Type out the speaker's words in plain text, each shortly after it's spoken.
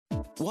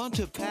Want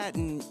to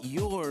patent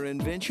your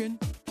invention?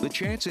 The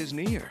chance is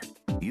near.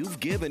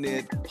 You've given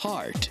it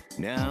heart.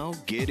 Now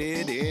get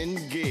it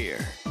in gear.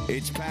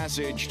 It's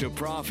Passage to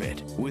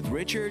Profit with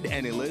Richard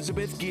and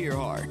Elizabeth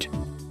Gearhart.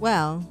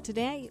 Well,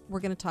 today we're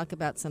going to talk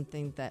about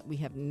something that we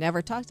have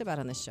never talked about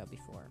on this show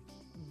before.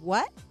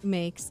 What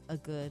makes a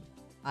good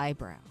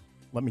eyebrow?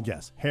 Let me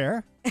guess.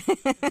 Hair?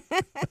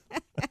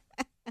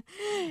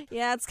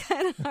 Yeah, it's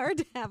kind of hard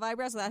to have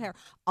eyebrows without hair.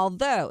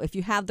 Although, if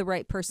you have the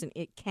right person,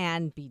 it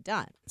can be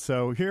done.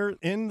 So here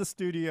in the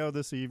studio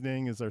this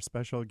evening is our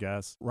special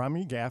guest,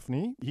 Rami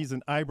Gafni. He's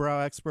an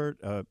eyebrow expert,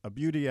 a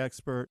beauty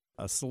expert,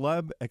 a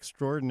celeb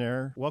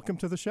extraordinaire. Welcome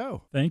to the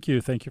show. Thank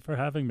you. Thank you for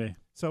having me.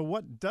 So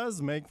what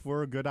does make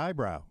for a good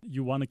eyebrow?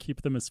 You want to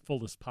keep them as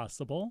full as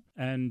possible,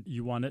 and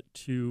you want it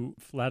to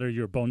flatter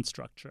your bone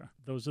structure.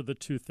 Those are the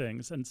two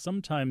things. And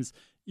sometimes,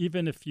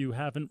 even if you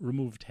haven't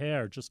removed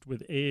hair, just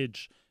with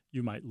age,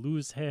 you might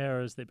lose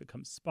hairs, they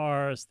become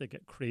sparse, they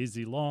get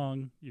crazy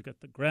long, you get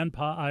the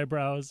grandpa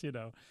eyebrows,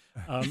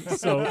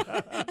 So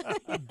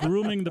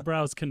grooming the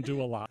brows can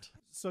do a lot.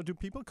 So do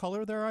people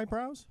color their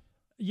eyebrows?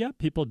 Yeah,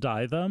 people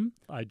dye them.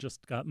 I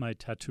just got my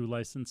tattoo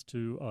license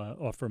to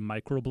offer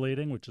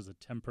microblading, which is a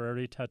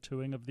temporary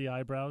tattooing of the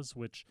eyebrows,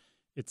 which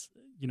it's,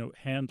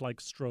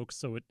 hand-like strokes,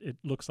 so it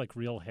looks like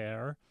real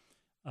hair.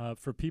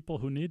 For people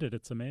who need it,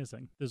 it's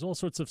amazing. There's all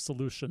sorts of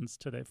solutions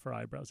today for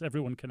eyebrows.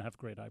 Everyone can have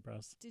great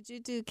eyebrows. Did you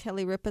do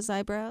Kelly Ripa's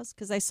eyebrows?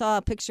 Because I saw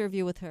a picture of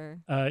you with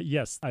her.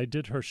 Yes, I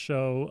did her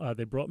show.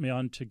 They brought me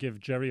on to give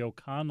Jerry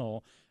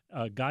O'Connell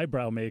a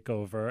guybrow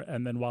makeover,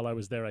 and then while I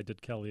was there, I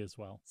did Kelly as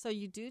well. So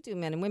you do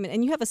men and women,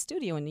 and you have a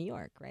studio in New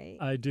York, right?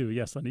 I do,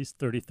 yes, on East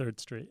 33rd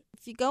Street.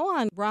 If you go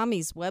on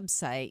Rami's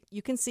website,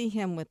 you can see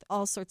him with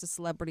all sorts of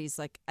celebrities.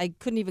 Like, I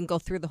couldn't even go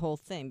through the whole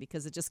thing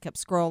because it just kept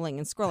scrolling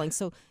and scrolling.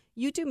 So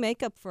you do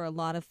makeup for a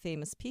lot of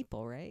famous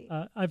people, right?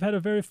 I've had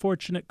a very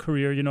fortunate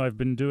career. I've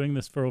been doing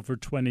this for over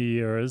 20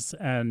 years,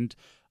 and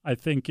I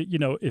think,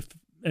 if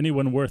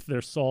anyone worth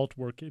their salt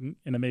working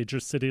in a major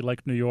city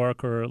like New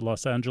York or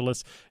Los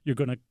Angeles, you're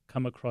going to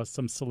come across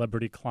some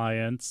celebrity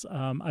clients.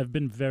 I've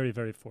been very,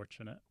 very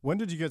fortunate. When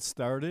did you get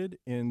started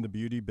in the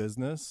beauty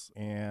business,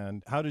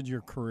 and how did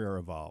your career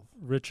evolve?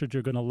 Richard,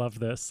 you're going to love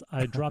this.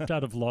 I dropped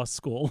out of law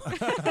school.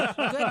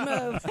 Good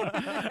move.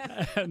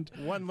 And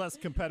one less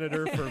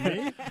competitor for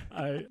me.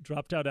 I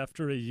dropped out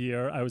after a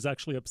year. I was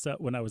actually upset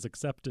when I was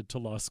accepted to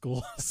law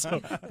school, so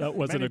that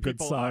wasn't a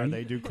good sign.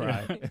 They do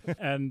cry.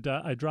 And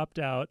I dropped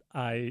out.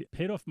 I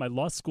paid off my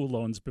law school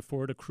loans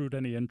before it accrued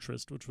any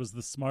interest, which was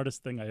the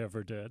smartest thing I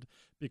ever did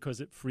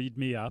because it freed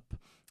me up.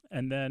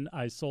 And then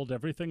I sold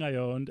everything I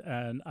owned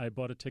and I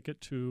bought a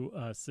ticket to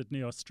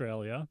Sydney,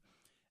 Australia,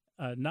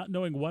 not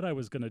knowing what I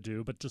was going to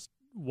do, but just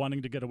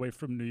wanting to get away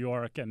from New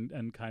York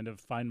and kind of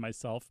find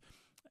myself.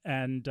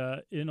 And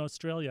in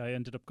Australia, I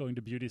ended up going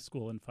to beauty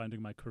school and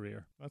finding my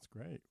career. That's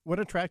great. What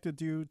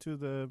attracted you to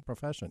the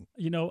profession?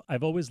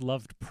 I've always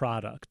loved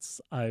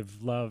products.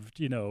 I've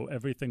loved,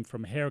 everything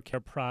from hair care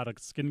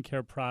products, skin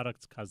care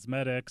products,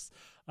 cosmetics.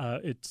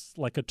 It's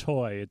like a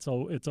toy. It's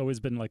always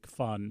been like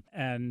fun.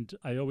 And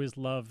I always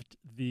loved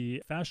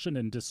the fashion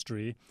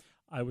industry.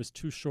 I was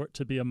too short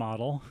to be a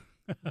model.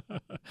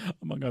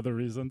 Among other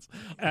reasons.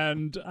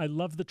 And I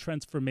love the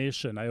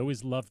transformation. I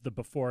always loved the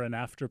before and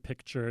after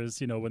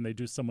pictures, when they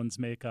do someone's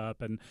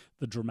makeup and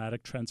the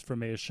dramatic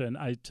transformation.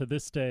 To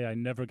this day, I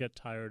never get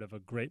tired of a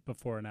great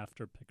before and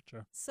after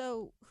picture.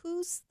 So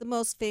who's the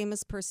most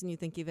famous person you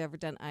think you've ever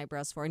done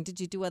eyebrows for? And did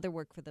you do other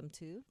work for them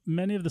too?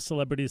 Many of the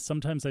celebrities,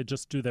 sometimes I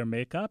just do their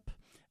makeup.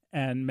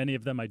 And many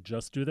of them I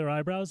just do their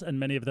eyebrows, and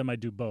many of them I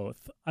do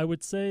both. I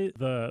would say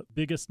the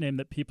biggest name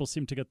that people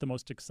seem to get the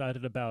most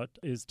excited about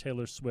is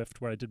Taylor Swift,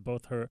 where I did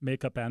both her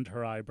makeup and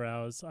her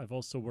eyebrows. I've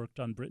also worked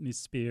on Britney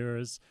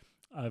Spears.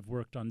 I've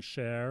worked on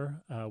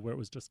Cher, where it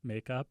was just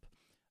makeup.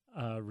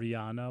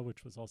 Rihanna,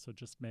 which was also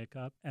just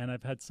makeup. And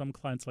I've had some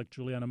clients like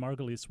Juliana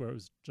Margulies, where it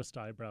was just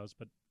eyebrows,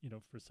 but,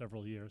 for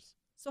several years.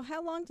 So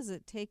how long does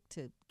it take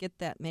to get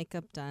that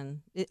makeup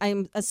done?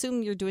 I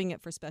assume you're doing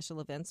it for special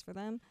events for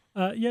them?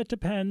 Yeah, it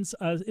depends.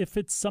 If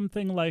it's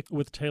something like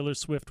with Taylor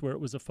Swift, where it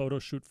was a photo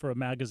shoot for a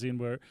magazine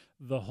where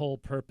the whole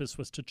purpose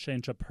was to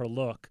change up her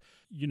look,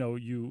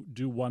 you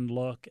do one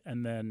look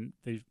and then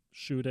they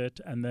shoot it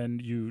and then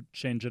you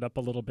change it up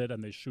a little bit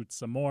and they shoot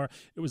some more.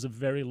 It was a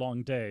very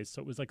long day,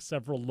 so it was like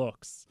several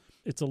looks.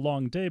 It's a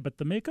long day, but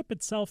the makeup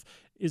itself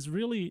is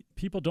really,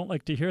 people don't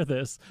like to hear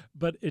this,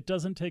 but it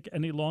doesn't take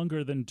any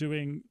longer than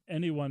doing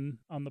anyone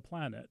on the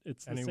planet.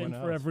 It's the same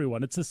for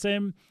everyone. It's the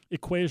same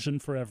equation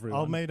for everyone.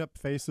 All made-up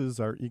faces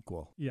are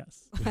equal.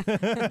 Yes.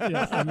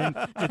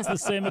 Yeah, it's the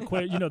same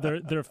equation.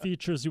 There are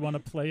features you want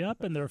to play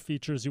up and there are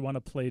features you want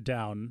to play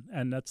down,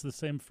 and that's the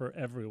same for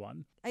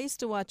everyone. I used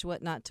to watch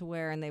What Not to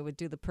Wear, and they would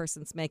do the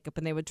person's makeup,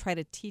 and they would try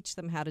to teach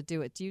them how to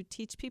do it. Do you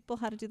teach people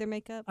how to do their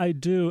makeup? I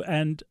do,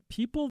 and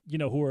people,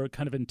 who are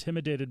kind of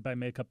intimidated by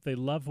makeup, they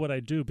love what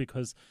I do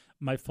because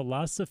my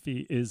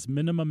philosophy is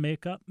minimum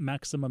makeup,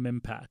 maximum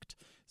impact.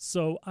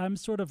 So I'm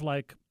sort of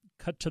like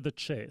cut to the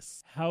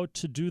chase. How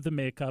to do the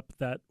makeup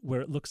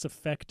where it looks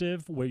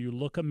effective, where you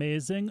look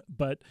amazing,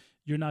 but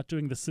you're not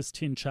doing the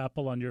Sistine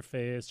Chapel on your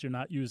face. You're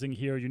not using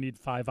here, you need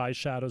 5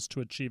 eyeshadows to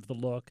achieve the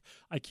look.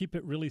 I keep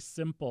it really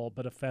simple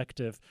but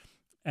effective.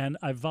 And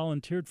I've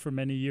volunteered for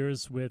many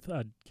years with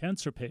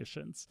cancer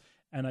patients.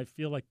 And I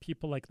feel like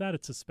people like that,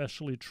 it's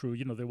especially true.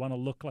 They want to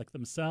look like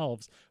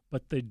themselves,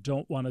 but they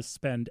don't want to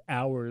spend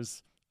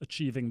hours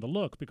achieving the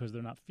look because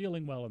they're not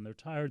feeling well and they're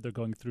tired. They're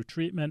going through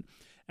treatment.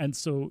 And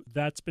so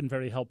that's been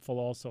very helpful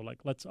also.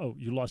 Like,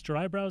 you lost your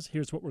eyebrows.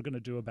 Here's what we're going to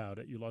do about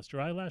it. You lost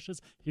your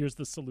eyelashes. Here's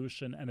the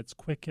solution. And it's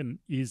quick and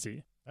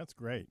easy. That's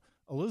great.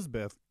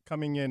 Elizabeth,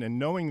 coming in and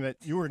knowing that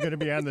you were going to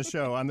be on the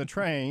show on the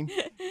train,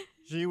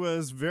 she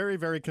was very,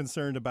 very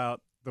concerned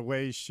about the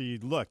way she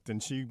looked,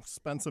 and she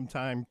spent some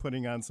time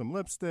putting on some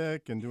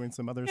lipstick and doing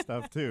some other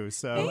stuff too.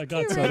 So, oh my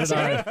God, so did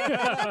I.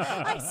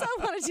 I so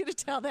wanted you to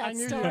tell that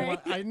story.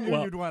 I knew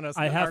you'd want us.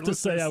 I have to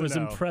say, I was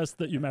know. impressed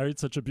that you married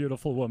such a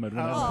beautiful woman.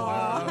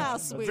 How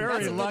sweet!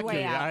 Very That's a lucky. good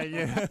way out.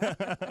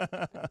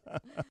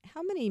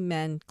 How many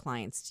men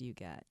clients do you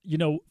get?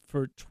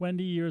 For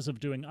 20 years of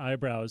doing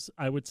eyebrows,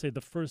 I would say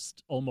the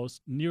first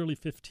almost nearly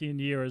 15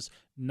 years,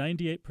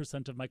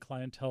 98% of my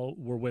clientele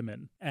were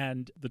women.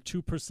 And the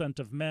 2%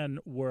 of men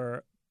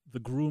were the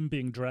groom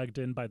being dragged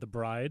in by the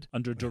bride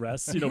under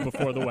duress,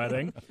 before the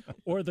wedding,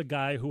 or the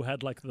guy who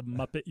had like the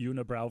Muppet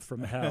unibrow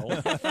from hell.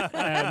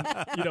 And,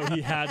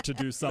 he had to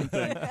do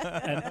something.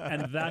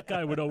 And that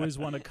guy would always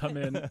want to come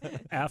in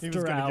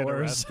after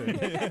hours.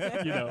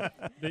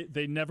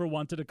 They never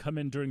wanted to come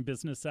in during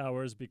business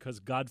hours because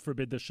God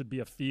forbid there should be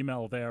a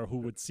female there who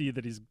would see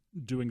that he's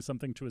doing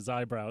something to his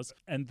eyebrows.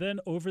 And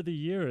then over the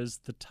years,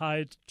 the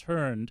tide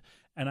turned.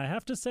 And I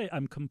have to say,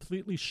 I'm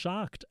completely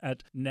shocked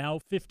at now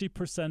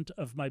 50%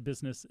 of my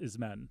business is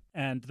men.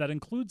 And that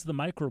includes the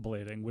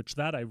microblading, which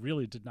that I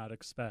really did not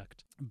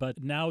expect.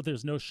 But now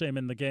there's no shame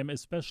in the game,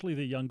 especially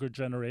the younger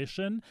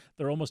generation.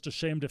 They're almost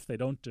ashamed if they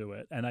don't do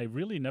it. And I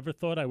really never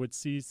thought I would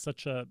see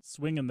such a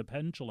swing in the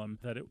pendulum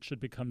that it should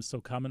become so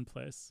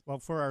commonplace. Well,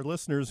 for our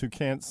listeners who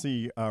can't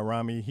see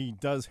Rami, he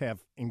does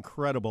have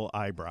incredible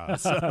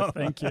eyebrows. So.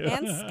 Thank you.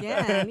 And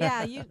skin.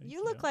 Yeah,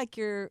 you look like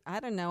you're,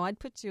 I don't know, I'd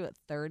put you at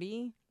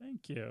 30.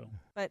 Thank you.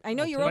 But I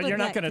know you're older But you're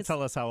than not going to that,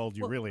 tell us how old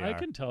you really are. I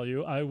can tell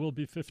you, I will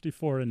be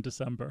 54 in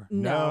December.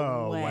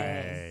 No way.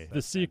 way.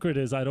 The secret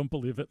is I don't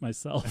believe it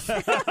myself.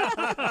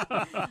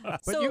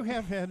 But you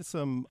have had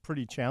some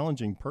pretty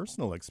challenging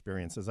personal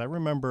experiences. I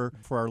remember,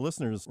 for our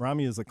listeners,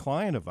 Rami is a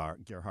client of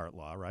Gerhardt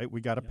Law, right? We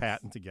got a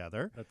patent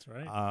together. That's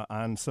right.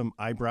 On some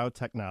eyebrow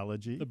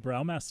technology. The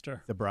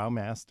Browmaster. The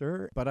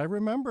Browmaster. But I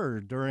remember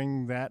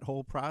during that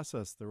whole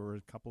process, there were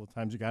a couple of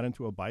times you got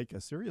into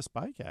a serious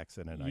bike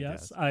accident, I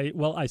guess.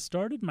 I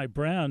started my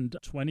brand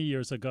 20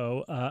 years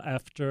ago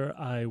after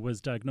I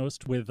was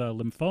diagnosed with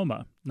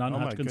lymphoma,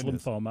 non-Hodgkin's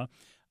lymphoma.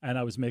 And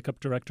I was makeup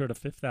director at a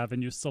Fifth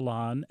Avenue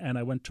salon, and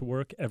I went to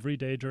work every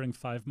day during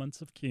 5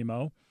 months of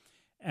chemo.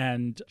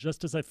 And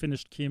just as I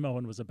finished chemo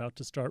and was about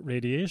to start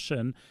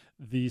radiation,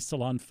 the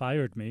salon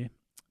fired me,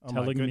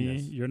 telling me,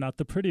 "You're not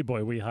the pretty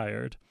boy we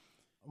hired."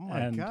 Oh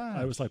my God.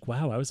 I was like,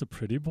 wow, I was a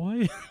pretty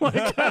boy?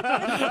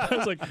 I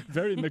was like,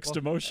 very mixed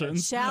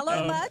emotions.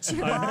 Shallow much,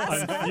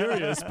 boss? I'm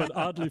furious, but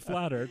oddly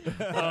flattered.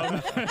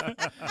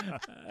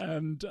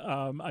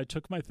 I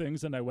took my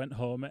things and I went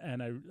home,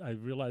 and I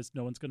realized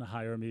no one's going to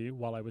hire me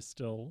while I was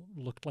still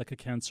looked like a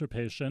cancer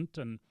patient.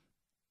 And,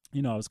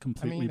 I was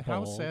completely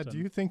how bald. sad. Do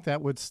you think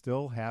that would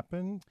still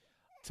happen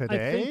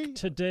today? I think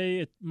today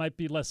it might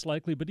be less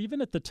likely, but even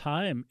at the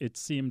time, it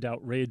seemed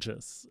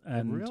outrageous.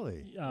 And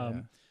really?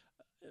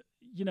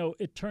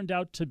 It turned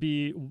out to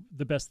be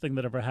the best thing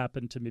that ever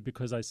happened to me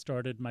because I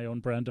started my own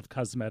brand of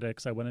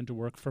cosmetics. I went into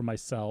work for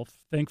myself.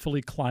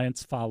 Thankfully,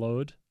 clients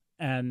followed.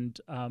 And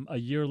a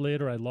year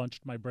later, I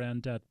launched my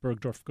brand at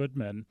Bergdorf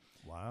Goodman.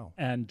 Wow.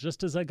 And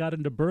just as I got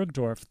into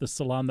Bergdorf, the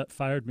salon that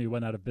fired me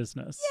went out of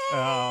business. Yay!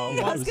 Oh,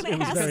 I was going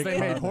to ask they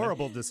made that.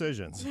 horrible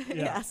decisions.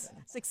 Yes.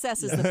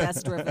 Success is the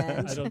best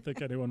revenge. I don't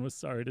think anyone was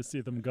sorry to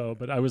see them go,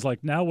 but I was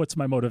like, now what's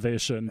my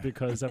motivation?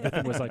 Because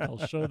everything was like,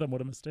 I'll show them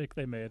what a mistake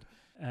they made.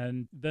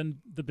 And then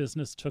the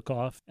business took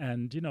off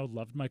and,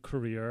 loved my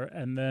career.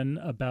 And then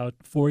about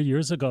 4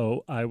 years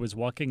ago, I was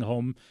walking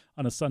home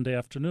on a Sunday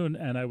afternoon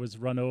and I was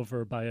run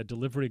over by a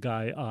delivery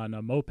guy on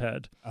a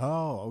moped.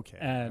 Oh, okay.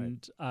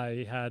 And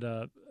I had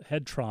a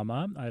head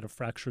trauma. I had a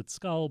fractured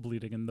skull,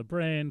 bleeding in the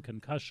brain,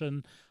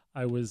 concussion.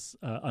 I was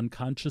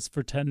unconscious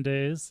for 10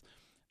 days.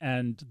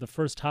 And the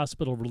first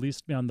hospital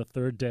released me on the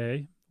third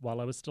day while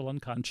I was still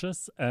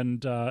unconscious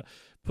and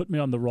put me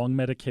on the wrong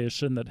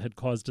medication that had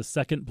caused a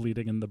second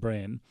bleeding in the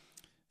brain.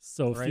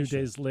 So a few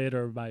days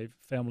later, my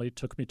family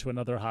took me to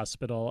another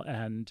hospital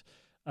and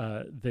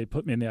they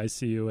put me in the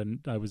ICU, and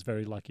I was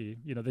very lucky.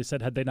 They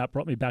said had they not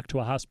brought me back to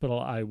a hospital,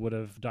 I would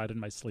have died in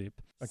my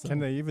sleep. So. Can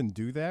they even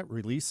do that?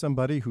 Release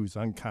somebody who's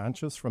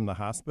unconscious from the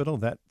hospital?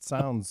 That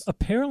sounds...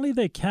 Apparently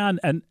they can.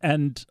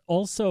 And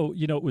also,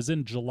 it was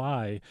in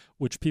July,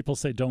 which people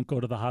say don't go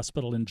to the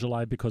hospital in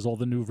July because all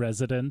the new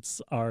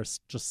residents are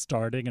just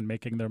starting and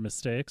making their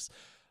mistakes.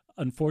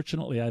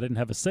 Unfortunately, I didn't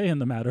have a say in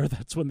the matter.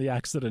 That's when the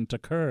accident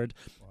occurred.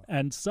 Wow.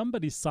 And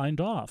somebody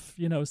signed off.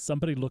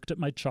 Somebody looked at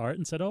my chart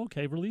and said, oh,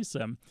 okay, release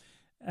him.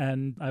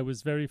 And I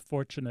was very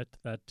fortunate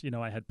that,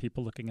 I had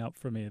people looking out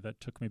for me that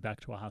took me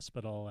back to a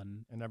hospital.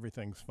 And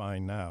everything's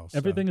fine now.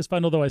 Everything is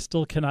fine, although I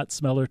still cannot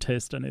smell or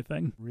taste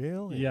anything.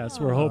 Really? Yes,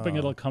 we're hoping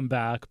it'll come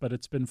back, but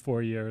it's been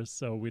 4 years,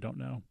 so we don't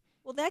know.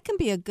 Well, that can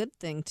be a good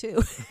thing,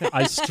 too.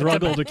 I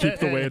struggle to keep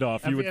the weight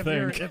off, you would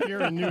think. If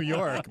you're in New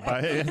York,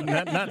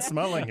 not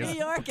smelling is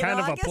kind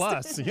of a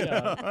plus.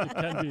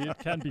 It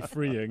can be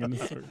freeing in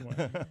a certain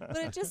way. But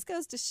it just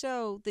goes to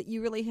show that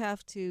you really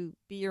have to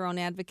be your own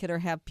advocate or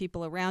have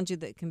people around you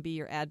that can be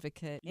your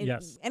advocate.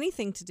 Yes.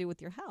 Anything to do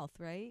with your health,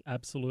 right?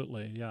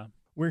 Absolutely, yeah.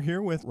 We're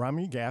here with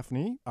Rami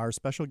Gafni, our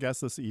special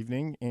guest this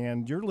evening,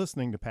 and you're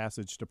listening to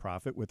Passage to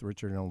Profit with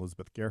Richard and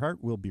Elizabeth Gerhardt.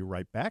 We'll be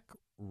right back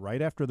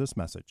right after this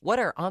message. What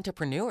are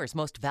entrepreneurs'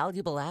 most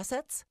valuable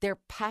assets? Their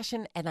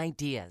passion and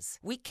ideas.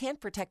 We can't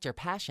protect your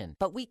passion,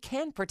 but we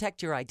can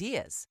protect your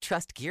ideas.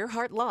 Trust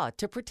Gerhardt Law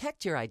to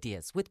protect your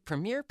ideas with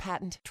premier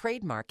patent,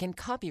 trademark, and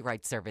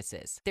copyright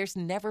services. There's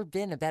never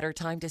been a better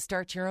time to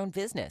start your own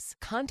business.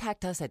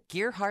 Contact us at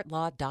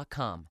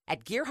GerhardtLaw.com.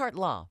 At Gerhardt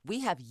Law,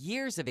 we have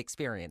years of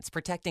experience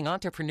protecting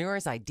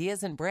entrepreneurs'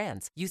 ideas and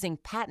brands using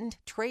patent,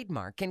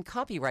 trademark, and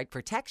copyright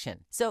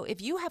protection. So if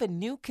you have a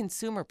new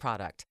consumer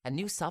product, a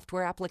new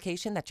software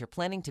application that you're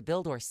planning to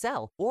build or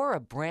sell, or a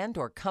brand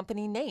or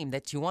company name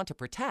that you want to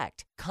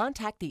protect,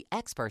 contact the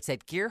experts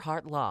at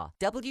Gerhardt Law.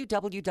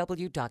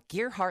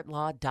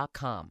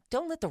 www.gerhardtlaw.com.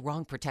 Don't let the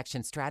wrong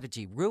protection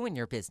strategy ruin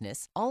your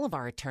business. All of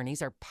our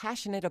attorneys are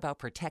passionate about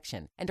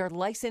protection and are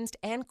licensed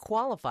and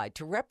qualified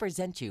to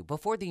represent you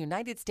before the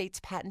United States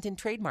Patent and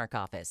Trademark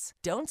Office.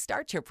 Don't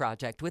start your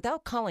project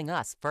without calling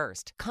us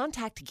first.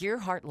 Contact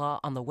Gerhardt Law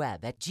on the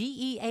web at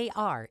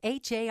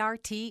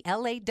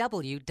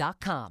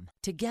GEARHARTLAW.com.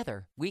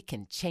 Together, we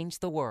can change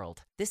the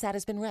world. This ad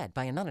has been read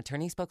by a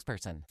non-attorney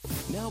spokesperson.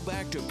 Now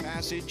back to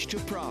Passage to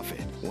Profit.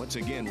 Once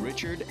again,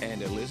 Richard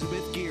and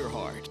Elizabeth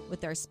Gerhardt.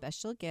 With our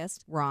special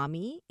guest,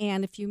 Rami.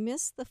 And if you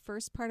missed the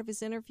first part of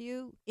his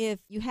interview, if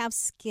you have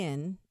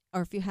skin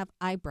or if you have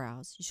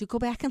eyebrows, you should go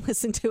back and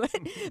listen to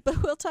it.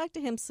 But we'll talk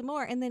to him some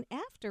more. And then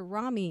after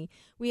Rami,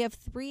 we have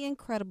 3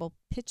 incredible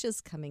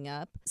pitches coming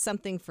up.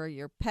 Something for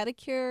your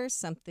pedicure,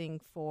 something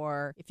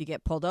for if you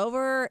get pulled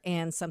over,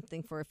 and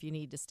something for if you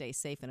need to stay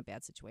safe in a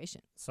bad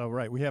situation. So,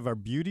 right, we have our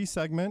beauty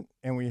segment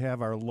and we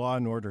have our law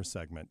and order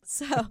segment.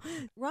 So,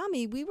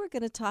 Rami, we were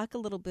going to talk a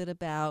little bit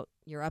about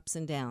your ups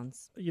and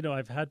downs.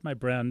 I've had my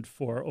brand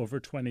for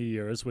over 20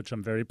 years, which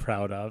I'm very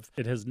proud of.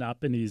 It has not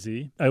been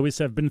easy. I always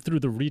have been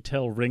through the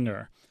retail ringer.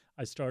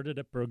 I started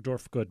at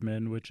Bergdorf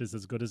Goodman, which is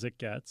as good as it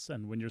gets.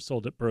 And when you're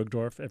sold at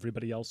Bergdorf,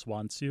 everybody else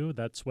wants you.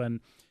 That's when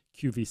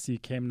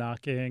QVC came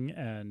knocking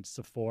and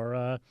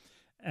Sephora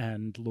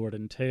and Lord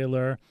 &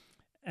 Taylor.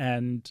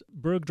 And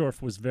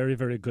Bergdorf was very,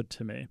 very good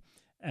to me.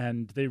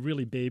 And they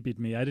really babied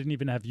me. I didn't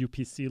even have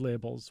UPC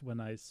labels when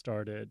I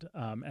started,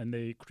 and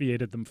they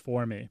created them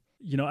for me.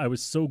 I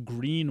was so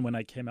green when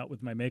I came out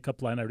with my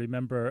makeup line. I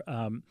remember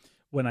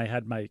when I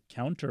had my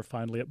counter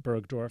finally at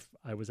Bergdorf,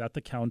 I was at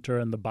the counter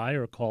and the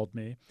buyer called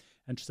me.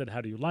 And she said, how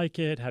do you like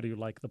it? How do you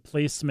like the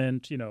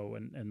placement,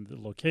 and the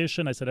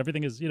location? I said,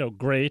 everything is,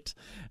 great.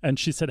 And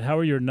she said, how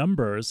are your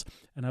numbers?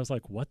 And I was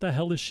like, what the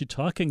hell is she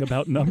talking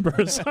about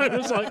numbers?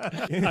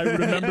 I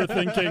remember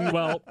thinking,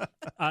 well,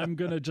 I'm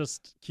going to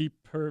just keep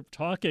her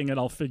talking and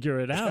I'll figure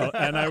it out.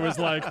 And I was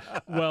like,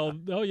 well,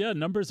 oh yeah,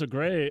 numbers are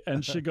great.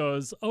 And she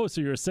goes, oh,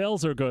 so your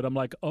sales are good. I'm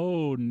like,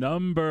 oh,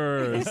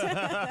 numbers.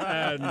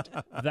 And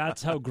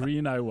that's how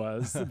green I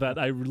was, that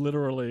I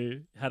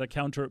literally had a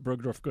counter at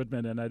Bergdorf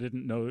Goodman and I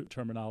didn't know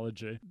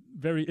terminology.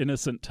 Very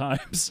innocent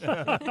times.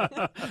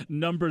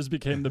 Numbers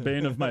became the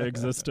bane of my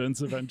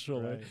existence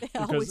eventually. Right. They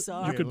because always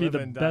are. you could be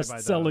the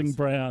best-selling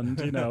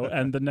brand,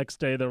 and the next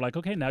day they're like,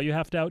 okay, now you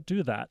have to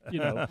outdo that,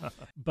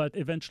 But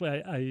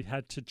eventually I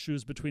had to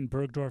choose between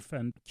Bergdorf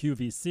and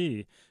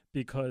QVC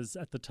because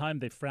at the time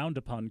they frowned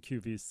upon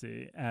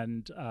QVC,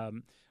 and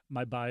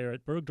my buyer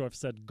at Bergdorf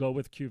said, go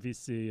with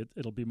QVC,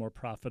 it'll be more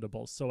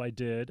profitable. So I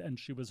did, and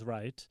she was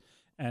right.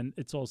 And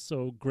it's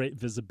also great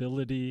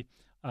visibility.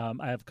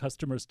 I have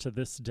customers to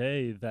this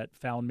day that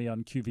found me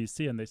on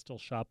QVC and they still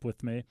shop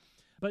with me.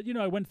 But,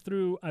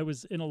 I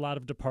was in a lot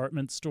of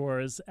department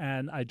stores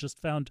and I just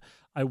found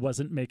I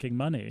wasn't making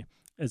money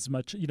as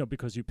much,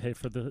 because you pay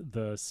for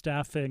the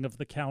staffing of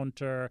the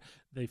counter.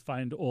 They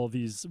find all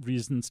these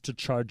reasons to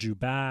charge you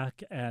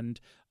back. And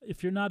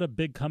if you're not a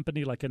big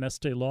company like an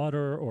Estee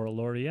Lauder or a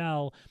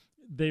L'Oreal,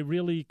 they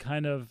really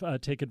kind of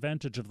take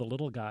advantage of the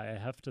little guy, I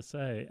have to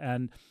say.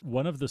 And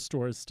one of the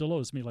stores still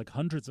owes me like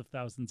hundreds of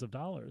thousands of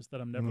dollars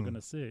that I'm never going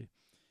to see.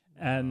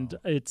 And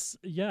it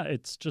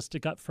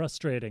got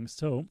frustrating.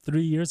 So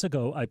 3 years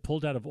ago, I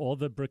pulled out of all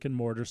the brick and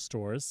mortar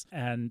stores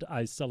and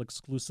I sell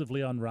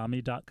exclusively on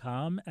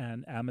Rami.com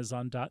and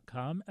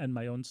Amazon.com and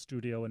my own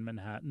studio in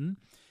Manhattan.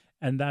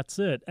 And that's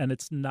it. And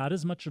it's not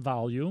as much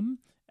volume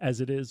as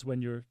it is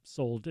when you're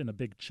sold in a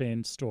big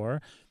chain store,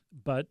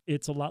 but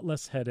it's a lot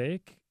less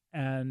headache.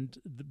 and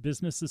the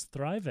business is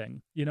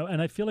thriving,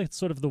 and I feel like it's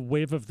sort of the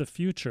wave of the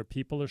future.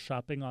 People are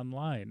shopping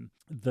online.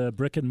 The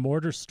brick and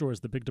mortar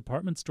stores, the big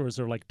department stores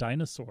are like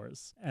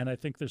dinosaurs, and I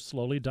think they're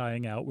slowly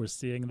dying out. We're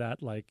seeing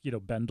that, like,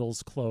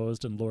 Bendel's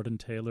closed and Lord &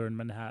 Taylor in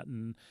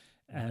Manhattan,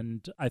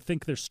 and I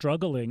think they're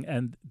struggling,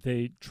 and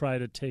they try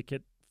to take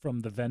it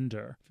from the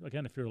vendor.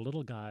 Again, if you're a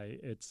little guy,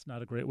 it's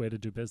not a great way to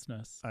do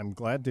business. I'm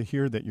glad to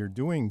hear that you're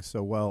doing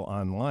so well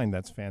online.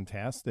 That's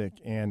fantastic.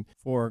 And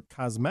for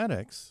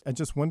cosmetics, I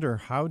just wonder,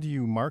 how do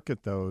you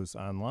market those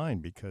online?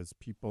 Because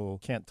people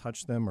can't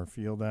touch them or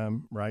feel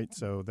them, right?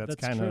 So that's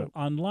kind of...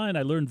 Online,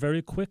 I learned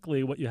very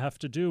quickly what you have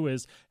to do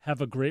is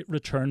have a great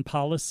return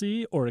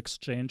policy or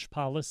exchange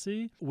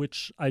policy,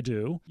 which I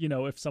do.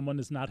 If someone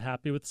is not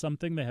happy with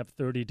something, they have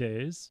 30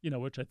 days,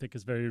 which I think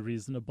is very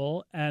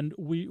reasonable. And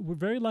we're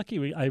very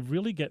lucky. I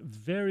really get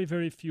very,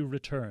 very few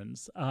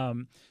returns.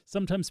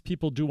 Sometimes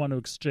people do want to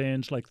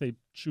exchange, like they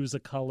choose a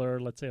color,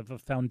 let's say of a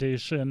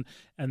foundation,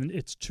 and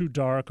it's too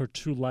dark or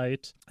too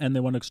light, and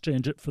they want to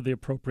exchange it for the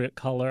appropriate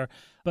color.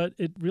 But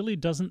it really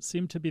doesn't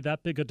seem to be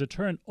that big a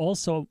deterrent.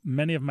 Also,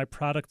 many of my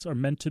products are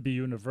meant to be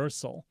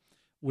universal,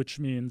 which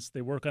means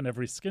they work on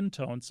every skin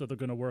tone, so they're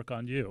going to work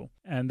on you.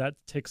 And that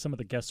takes some of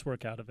the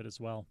guesswork out of it as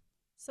well.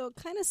 So it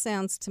kind of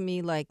sounds to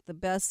me like the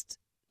best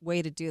way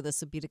to do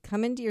this would be to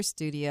come into your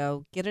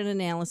studio, get an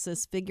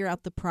analysis, figure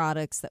out the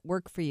products that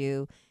work for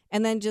you,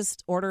 and then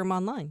just order them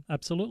online.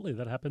 Absolutely.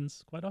 That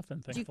happens quite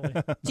often, thankfully.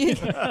 Do you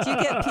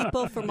get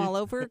people from all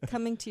over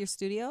coming to your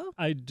studio?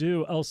 I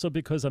do. Also,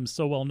 because I'm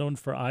so well known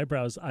for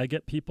eyebrows, I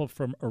get people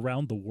from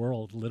around the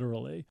world,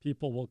 literally.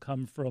 People will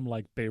come from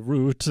like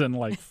Beirut and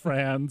like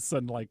France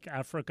and like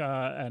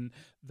Africa, and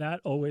that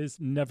always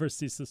never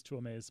ceases to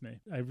amaze me.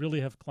 I really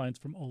have clients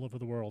from all over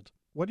the world.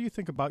 What do you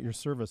think about your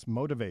service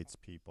motivates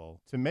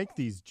people to make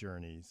these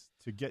journeys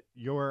to get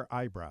your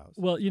eyebrows?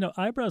 Well,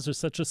 eyebrows are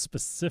such a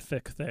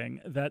specific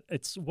thing that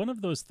it's one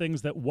of those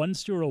things that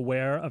once you're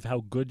aware of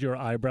how good your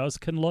eyebrows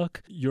can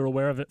look, you're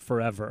aware of it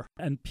forever.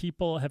 And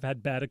people have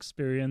had bad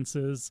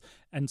experiences.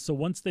 And so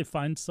once they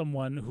find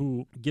someone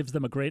who gives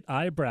them a great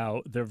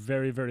eyebrow, they're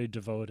very, very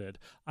devoted.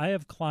 I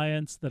have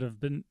clients that have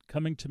been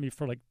coming to me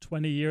for like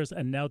 20 years,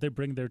 and now they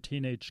bring their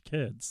teenage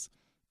kids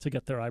to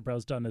get their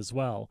eyebrows done as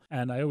well.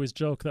 And I always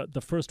joke that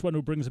the first one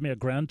who brings me a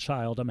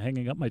grandchild, I'm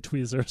hanging up my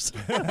tweezers.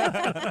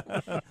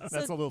 That's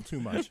a little too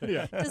much.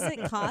 Yeah. Does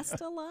it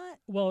cost a lot?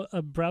 Well,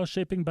 a brow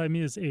shaping by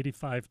me is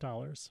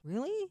 $85.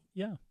 Really?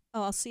 Yeah.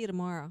 Oh, I'll see you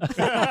tomorrow.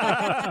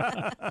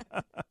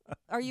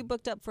 Are you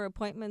booked up for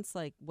appointments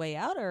like way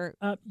out or?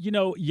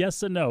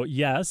 Yes and no.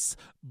 Yes,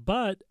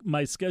 but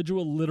my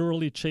schedule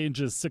literally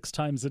changes 6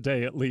 times a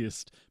day at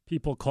least.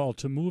 People call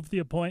to move the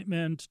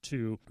appointment,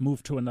 to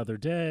move to another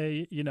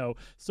day,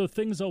 so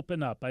things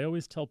open up. I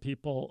always tell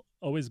people,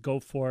 always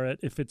go for it.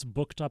 If it's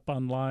booked up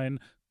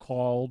online,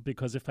 call,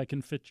 because if I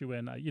can fit you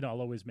in,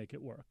 I'll always make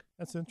it work.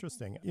 That's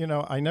interesting.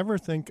 I never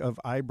think of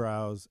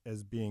eyebrows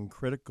as being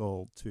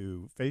critical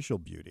to facial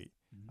beauty.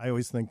 I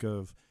always think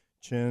of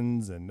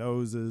chins and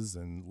noses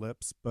and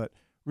lips, but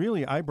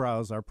really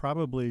eyebrows are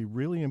probably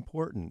really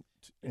important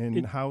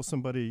in how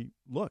somebody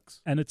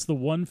looks. And it's the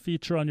one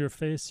feature on your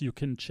face you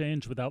can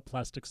change without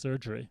plastic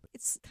surgery.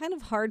 It's kind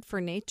of hard for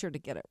nature to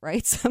get it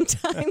right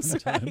sometimes,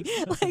 right?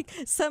 Like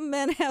some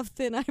men have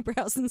thin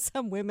eyebrows and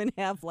some women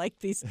have like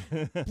these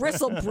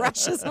bristle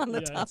brushes on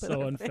the top of so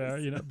their unfair,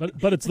 face.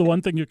 But it's the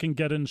one thing you can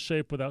get in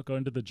shape without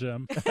going to the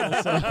gym.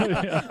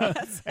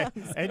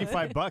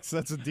 $85,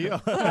 that's a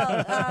deal.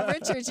 Well,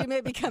 Richard, you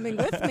may be coming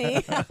with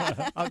me.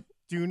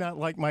 Do you not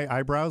like my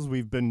eyebrows?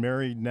 We've been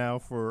married now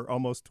for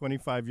almost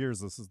 25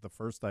 years. This is the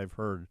first I've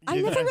heard.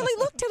 I never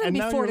really looked at them and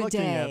before now you're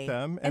today. looking at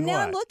them, and now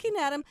what? I'm looking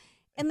at them,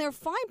 and they're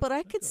fine. But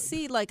I could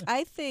see,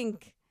 I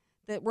think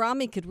that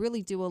Rami could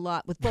really do a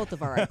lot with both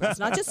of our eyebrows,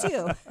 not just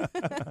you.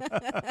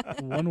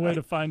 One way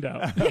to find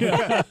out.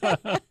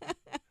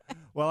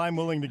 Well, I'm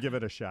willing to give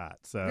it a shot.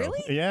 So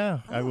Really? Yeah,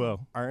 I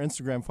will. Our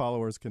Instagram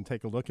followers can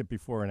take a look at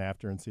before and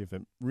after and see if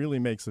it really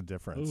makes a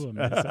difference. Ooh,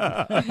 amazing.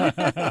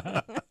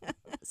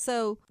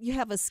 So you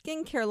have a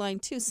skincare line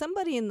too.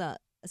 Somebody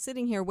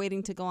sitting here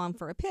waiting to go on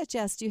for a pitch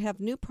asked, you have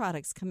new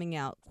products coming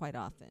out quite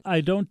often. I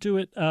don't do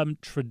it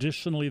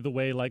traditionally the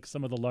way like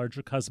some of the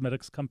larger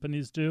cosmetics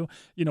companies do,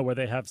 where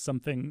they have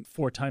something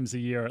 4 times a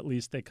year at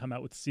least. They come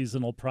out with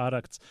seasonal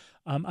products.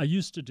 I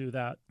used to do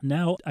that.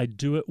 Now I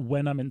do it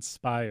when I'm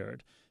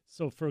inspired.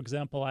 So, for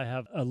example, I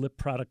have a lip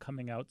product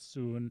coming out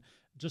soon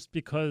just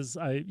because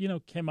I,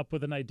 came up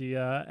with an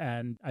idea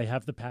and I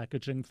have the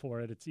packaging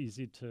for it. It's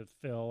easy to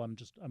fill. I'm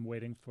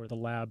waiting for the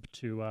lab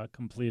to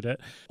complete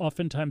it.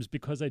 Oftentimes,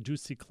 because I do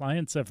see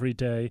clients every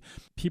day,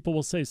 people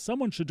will say,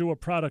 someone should do a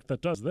product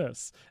that does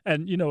this.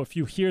 And, if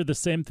you hear the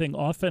same thing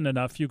often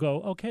enough, you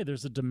go, okay,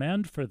 there's a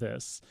demand for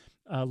this.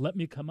 Let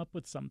me come up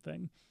with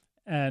something.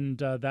 And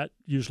that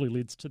usually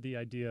leads to the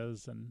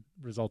ideas and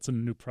results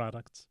in new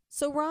products.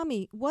 So,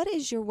 Rami, what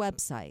is your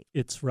website?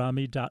 It's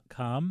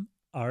Rami.com.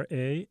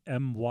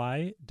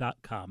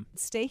 Ramy.com.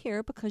 Stay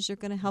here because you're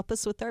going to help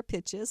us with our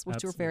pitches, which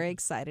Absolutely. we're very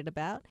excited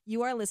about.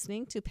 You are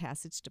listening to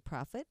Passage to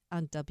Profit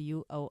on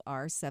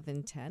WOR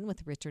 710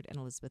 with Richard and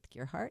Elizabeth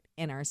Gearhart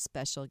and our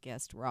special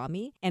guest,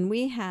 Rami. And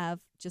we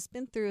have just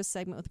been through a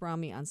segment with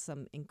Rami on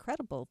some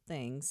incredible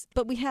things,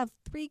 but we have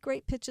 3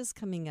 great pitches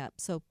coming up.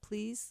 So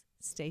please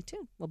stay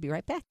tuned. We'll be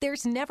right back.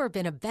 There's never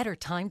been a better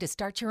time to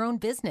start your own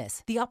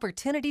business. The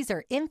opportunities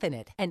are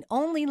infinite and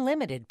only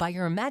limited by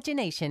your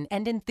imagination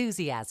and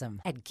enthusiasm.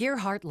 At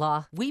Gearhart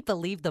Law, we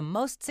believe the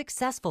most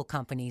successful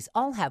companies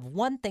all have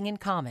one thing in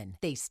common.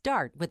 They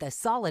start with a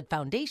solid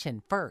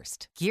foundation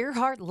first.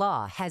 Gearhart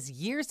Law has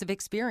years of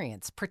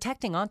experience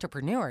protecting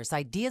entrepreneurs'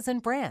 ideas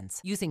and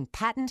brands using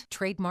patent,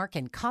 trademark,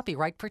 and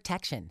copyright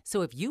protection.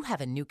 So if you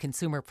have a new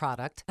consumer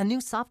product, a new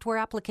software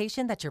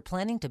application that you're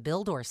planning to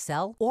build or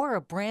sell, or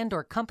a brand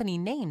or company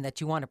name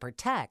that you want to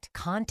protect,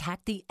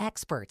 contact the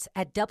experts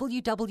at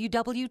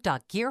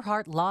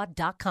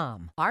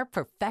www.gearhartlaw.com. Our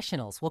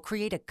professionals will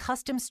create a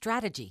custom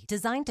strategy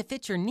designed to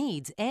fit your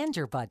needs and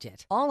your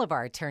budget. All of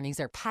our attorneys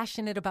are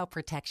passionate about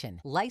protection,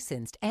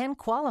 licensed and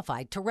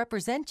qualified to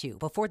represent you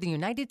before the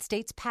United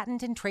States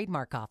Patent and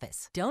Trademark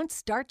Office. Don't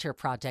start your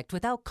project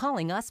without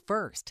calling us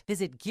first.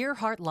 Visit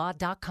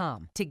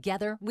gearhartlaw.com.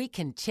 Together, we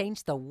can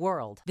change the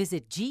world.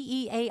 Visit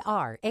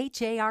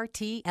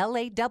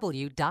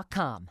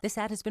gearhartlaw.com. This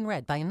ad has been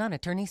read by a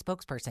non-attorney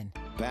spokesperson.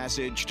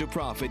 Passage to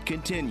Profit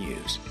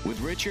continues with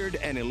Richard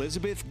and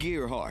Elizabeth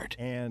Gearhart.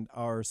 And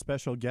our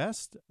special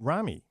guest,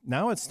 Rami.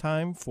 Now it's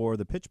time for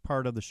the pitch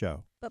part of the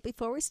show. But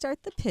before we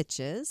start the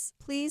pitches,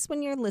 please,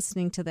 when you're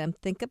listening to them,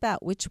 think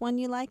about which one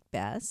you like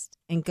best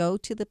and go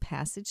to the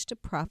Passage to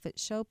Profit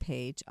show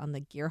page on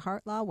the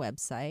Gearhart Law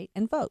website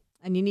and vote.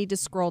 And you need to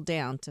scroll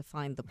down to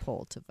find the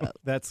poll to vote.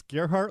 That's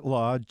Gearhart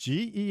Law,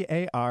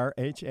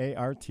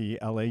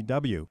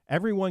 GearhartLaw.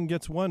 Everyone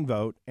gets one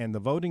vote, and the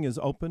voting is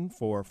open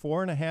for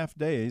 4.5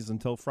 days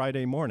until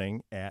Friday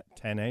morning at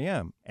 10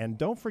 a.m. And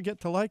don't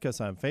forget to like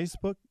us on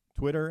Facebook,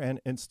 Twitter,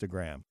 and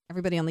Instagram.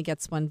 Everybody only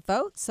gets one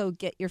vote, so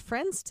get your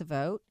friends to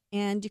vote.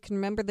 And you can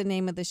remember the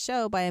name of the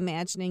show by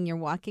imagining you're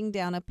walking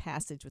down a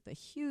passage with a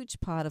huge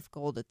pot of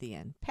gold at the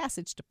end.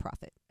 Passage to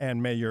Profit.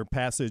 And may your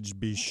passage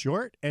be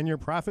short and your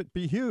profit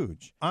be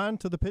huge. On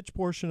to the pitch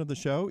portion of the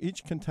show.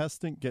 Each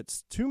contestant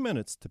gets 2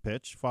 minutes to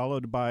pitch,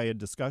 followed by a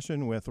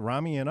discussion with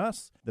Rami and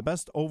us. The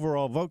best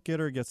overall vote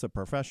getter gets a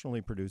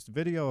professionally produced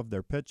video of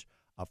their pitch,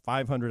 a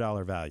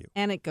 $500 value.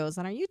 And it goes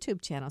on our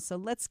YouTube channel. So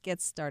let's get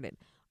started.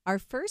 Our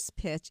first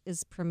pitch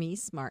is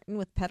Premise Martin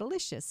with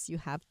Petalicious. You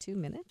have 2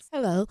 minutes.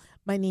 Hello,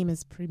 my name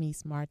is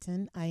Premise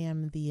Martin. I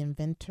am the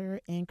inventor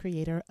and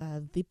creator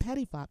of the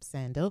Petty Flop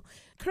sandal.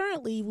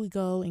 Currently, we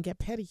go and get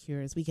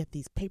pedicures. We get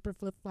these paper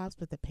flip-flops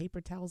with the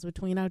paper towels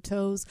between our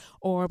toes,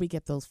 or we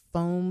get those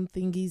foam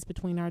thingies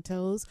between our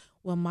toes.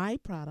 Well, my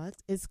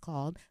product is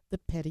called the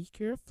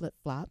Pedicure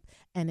Flip-Flop,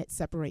 and it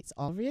separates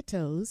all of your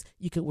toes.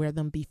 You could wear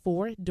them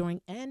before, during,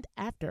 and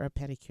after a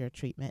pedicure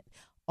treatment.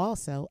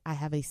 Also, I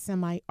have a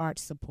semi-arch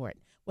support.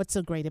 What's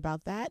so great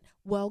about that?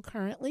 Well,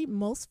 currently,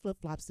 most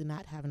flip-flops do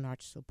not have an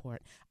arch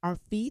support. Our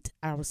feet,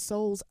 our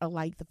soles are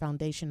like the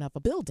foundation of a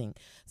building.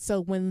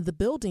 So when the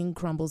building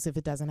crumbles, if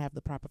it doesn't have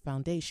the proper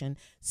foundation,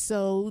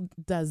 so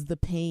does the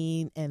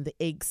pain and the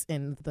aches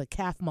and the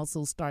calf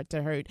muscles start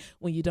to hurt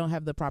when you don't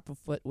have the proper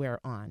footwear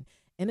on.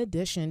 In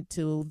addition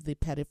to the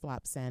Petty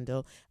Flop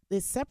sandal,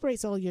 it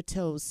separates all your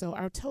toes, so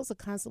our toes are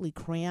constantly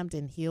crammed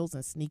in heels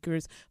and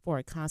sneakers for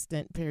a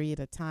constant period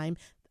of time.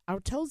 Our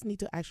toes need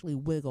to actually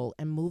wiggle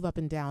and move up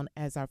and down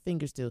as our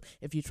fingers do.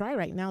 If you try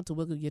right now to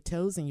wiggle your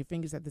toes and your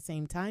fingers at the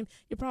same time,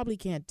 you probably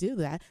can't do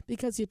that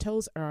because your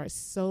toes are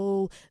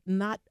so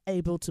not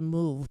able to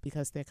move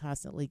because they're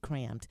constantly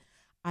crammed.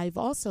 I've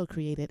also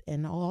created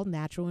an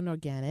all-natural and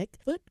organic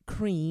foot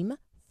cream,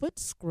 foot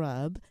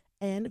scrub,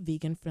 and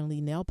vegan-friendly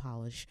nail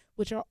polish,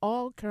 which are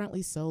all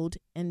currently sold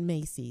in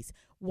Macy's.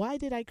 Why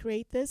did I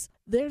create this?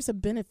 There's a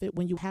benefit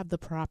when you have the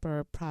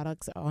proper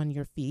products on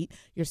your feet.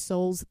 Your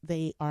soles,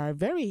 they are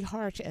very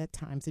harsh at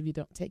times if you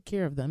don't take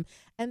care of them.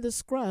 And the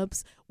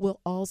scrubs will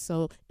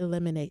also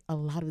eliminate a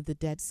lot of the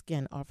dead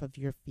skin off of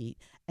your feet.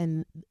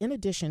 And in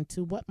addition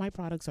to what my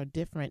products are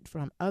different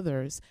from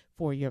others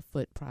for your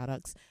foot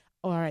products,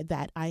 or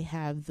that I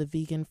have the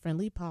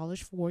vegan-friendly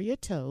polish for your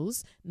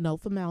toes, no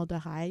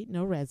formaldehyde,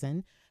 no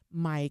resin.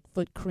 My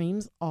foot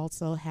creams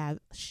also have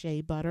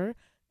shea butter,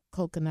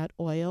 coconut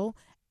oil,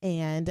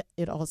 and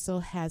it also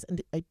has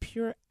a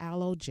pure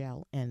aloe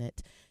gel in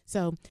it.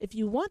 So if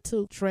you want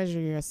to treasure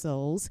your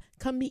soles,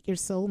 come meet your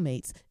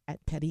soulmates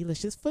at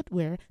Pettylicious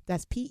Footwear.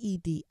 That's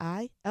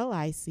PEDILICIOUS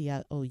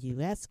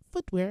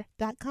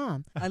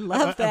footwear.com. I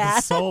love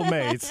that. The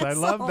soulmates. I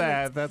love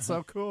that. That's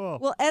so cool.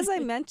 Well, as I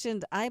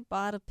mentioned, I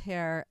bought a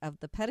pair of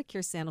the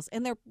pedicure sandals,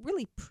 and they're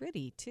really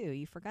pretty, too.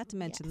 You forgot to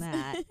mention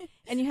that.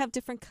 And you have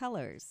different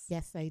colors.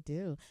 Yes, I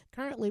do.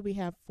 Currently, we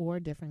have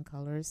 4 different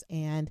colors.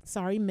 And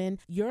sorry, men,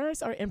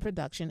 yours are in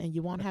production, and line,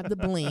 you won't have the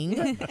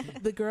bling.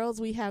 The girls,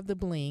 we have the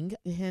bling,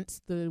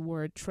 hence the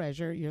word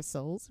treasure your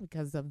souls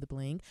because of the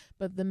bling.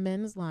 But the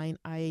men's line,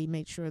 I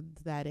made sure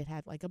that it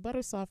had like a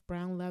butter soft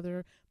brown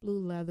leather, blue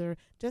leather,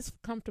 just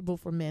comfortable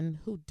for men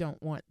who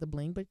don't want the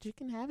bling, but you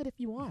can have it if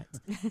you want.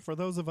 For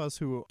those of us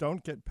who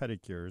don't get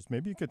pedicures,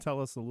 maybe you could tell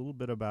us a little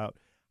bit about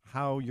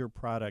how your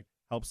product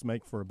helps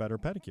make for a better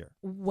pedicure.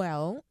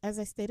 Well, as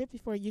I stated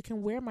before, you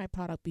can wear my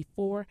product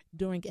before,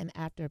 during, and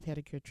after a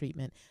pedicure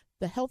treatment.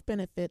 The health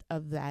benefit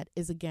of that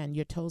is, again,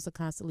 your toes are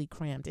constantly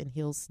cramped in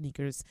heels,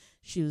 sneakers,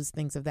 shoes,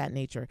 things of that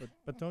nature.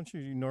 But don't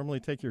you normally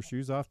take your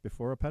shoes off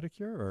before a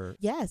pedicure? Or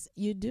Yes,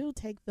 you do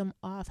take them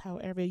off.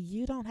 However,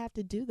 you don't have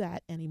to do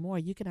that anymore.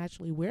 You can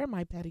actually wear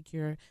my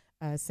pedicure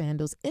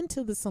sandals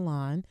into the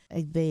salon.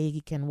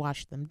 They can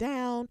wash them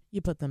down.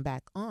 You put them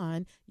back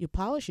on. You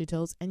polish your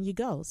toes, and you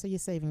go. So you're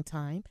saving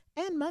time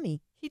and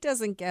money. He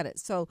doesn't get it.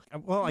 So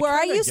well, where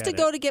I kinda used to get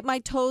go it. to get my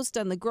toes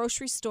done, the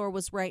grocery store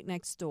was right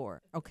next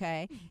door,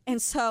 okay? And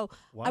so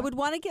I What? would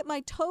want to get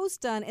my toes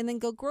done and then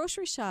go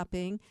grocery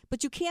shopping,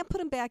 but you can't put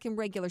them back in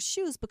regular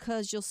shoes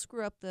because you'll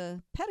screw up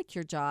the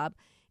pedicure job.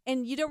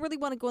 And you don't really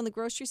want to go in the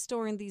grocery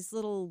store in these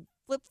little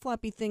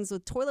flip-floppy things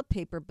with toilet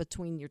paper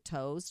between your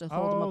toes to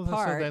hold them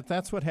apart. So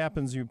that's what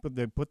happens.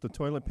 They put the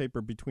toilet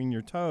paper between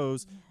your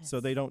toes so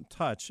they don't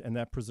touch, and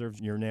that preserves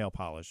your nail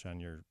polish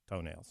on your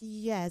toenails.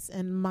 Yes,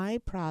 and my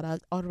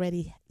product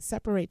already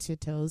separates your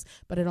toes,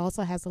 but it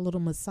also has a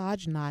little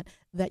massage knot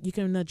that you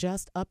can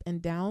adjust up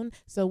and down.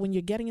 So when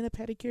you're getting in a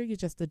pedicure, you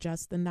just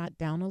adjust the knot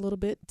down a little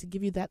bit to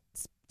give you that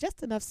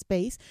just enough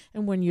space.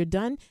 And when you're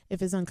done,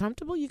 if it's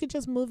uncomfortable, you can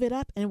just move it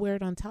up and wear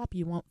it on top.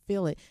 You won't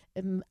feel it.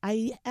 And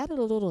I added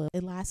a little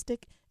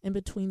elastic in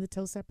between the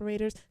toe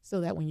separators so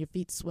that when your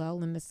feet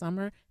swell in the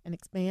summer and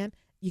expand,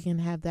 you can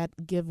have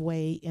that give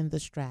way in the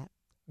strap.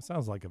 It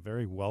sounds like a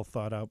very well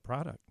thought out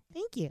product.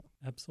 Thank you.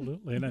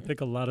 Absolutely. And I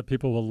think a lot of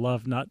people will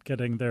love not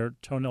getting their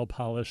toenail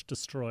polish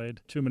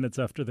destroyed 2 minutes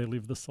after they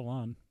leave the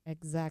salon.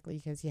 Exactly,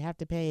 because you have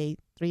to pay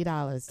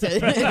 $3 to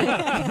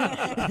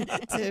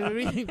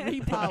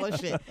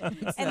repolish it.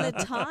 And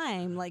the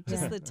time, like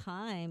just the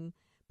time.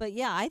 But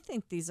yeah, I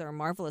think these are a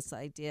marvelous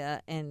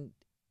idea. And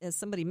as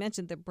somebody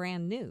mentioned, they're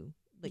brand new.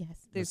 Like,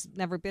 Yes. there's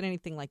never been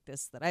anything like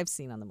this that I've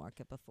seen on the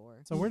market before.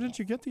 So where did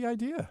you get the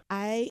idea?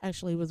 I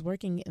actually was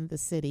working in the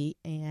city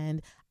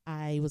and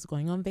I was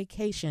going on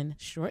vacation,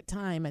 short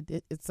time.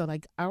 It's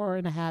like hour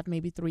and a half,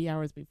 maybe 3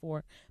 hours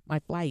before my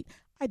flight.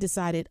 I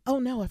decided, oh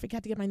no, I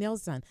forgot to get my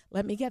nails done.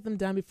 Let me get them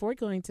done before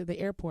going to the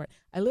airport.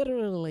 I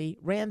literally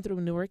ran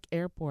through Newark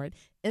Airport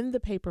in the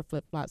paper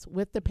flip-flops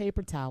with the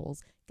paper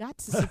towels, got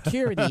to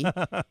security,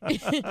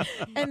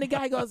 and the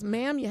guy goes,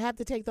 ma'am, you have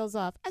to take those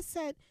off. I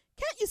said,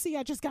 can't you see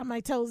I just got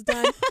my toes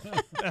done?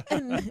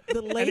 And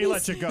the lady, And he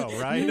let you go,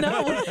 right?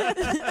 No,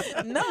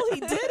 no, he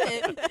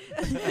didn't.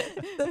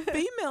 The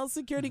female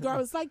security guard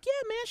was like,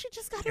 yeah, man, she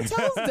just got her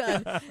toes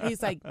done.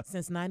 He's like,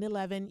 since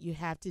 9/11, you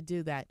have to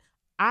do that.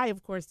 I,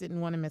 of course,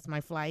 didn't want to miss my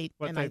flight.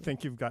 What, and they I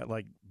think you've got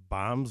like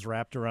bombs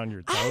wrapped around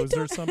your I toes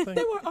or don't- something?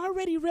 They were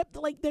already ripped,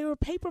 like they were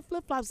paper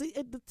flip-flops.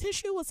 The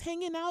tissue was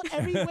hanging out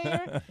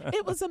everywhere.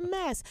 It was a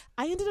mess.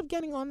 I ended up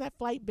getting on that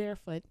flight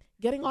barefoot,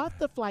 getting off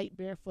the flight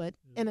barefoot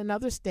in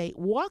another state,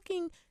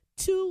 walking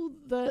to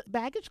the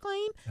baggage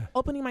claim,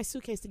 opening my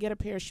suitcase to get a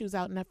pair of shoes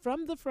out. And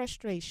from the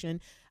frustration,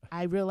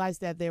 I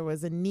realized that there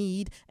was a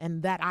need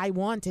and that I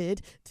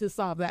wanted to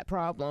solve that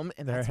problem.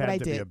 And There that's had what I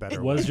to did. be a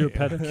better Was way. your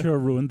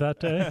pedicure ruined that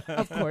day?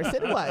 Of course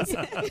it was.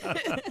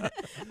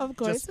 Of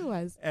course Just it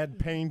was. Add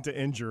pain to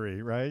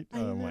injury, right? I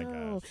Oh know. my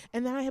gosh.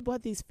 And then I had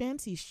bought these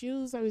fancy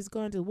shoes I was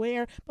going to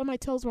wear, but my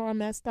toes were all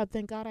messed up.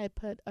 Thank God I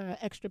put an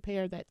extra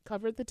pair that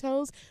covered the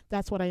toes.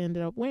 That's what I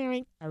ended up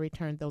wearing. I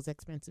returned those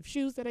expensive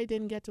shoes that I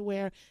didn't get to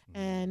wear,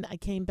 and I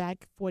came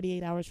back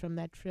 48 hours from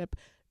that trip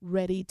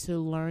ready to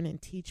learn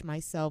and teach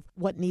myself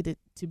what needed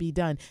to be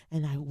done.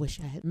 And I wish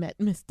I had met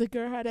Mr.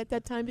 Gerhardt at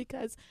that time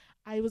because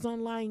I was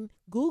online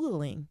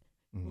Googling.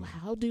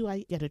 How do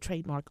I get a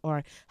trademark,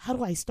 or how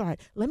do I start?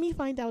 Let me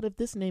find out if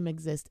this name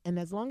exists. And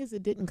as long as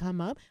it didn't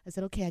come up, I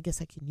said, okay, I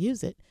guess I can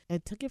use it.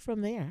 And took it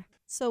from there.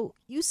 So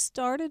you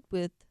started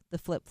with the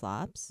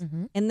flip-flops,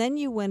 Mm-hmm. and then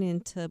you went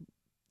into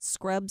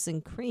scrubs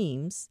and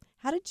creams.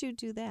 How did you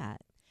do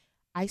that?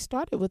 I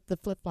started with the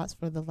flip-flops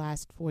for the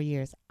last 4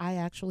 years. I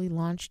actually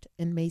launched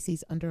in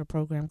Macy's under a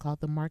program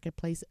called the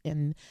Marketplace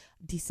in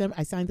December.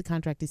 I signed the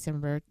contract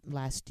December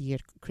last year,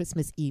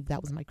 Christmas Eve.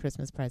 That was my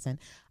Christmas present.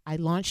 I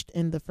launched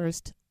in the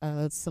first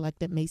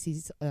selected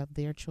Macy's of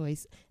their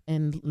choice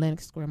in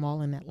Lenox Square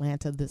Mall in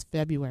Atlanta this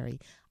February.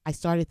 I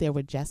started there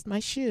with just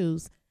my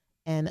shoes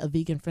and a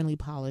vegan-friendly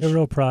polish.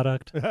 Hero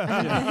product.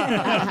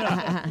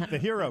 The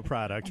hero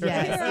product.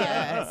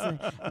 Yes.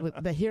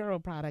 With the hero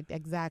product,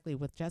 exactly,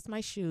 with just my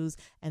shoes.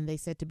 And they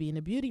said to be in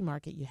the beauty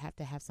market, you have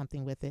to have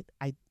something with it.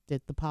 I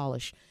did the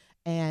polish.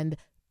 And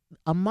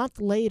a month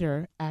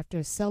later,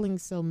 after selling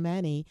so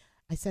many,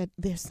 I said,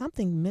 there's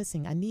something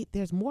missing.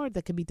 There's more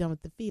that could be done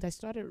with the feet. I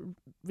started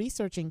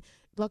researching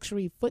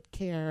luxury foot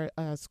care,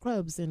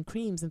 scrubs and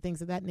creams and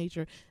things of that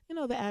nature. You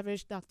know, the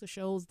average Dr.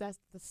 Scholl's, that's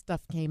the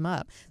stuff came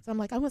up. So I'm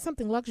like, I want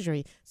something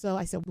luxury. So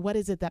I said, what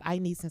is it that I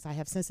need since I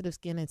have sensitive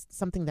skin? It's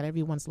something that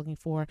everyone's looking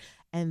for.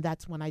 And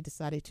that's when I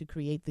decided to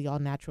create the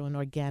all-natural and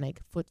organic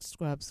foot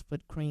scrubs,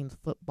 foot creams,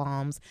 foot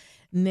balms.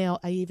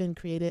 I even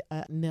created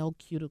a nail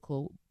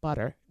cuticle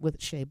butter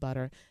with shea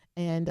butter.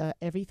 And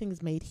everything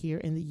is made here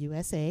in the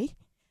USA.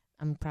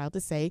 I'm proud to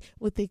say,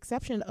 with the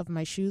exception of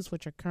my shoes,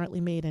 which are currently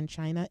made in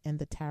China and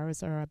the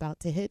tariffs are about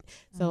to hit.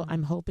 So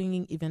I'm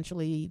hoping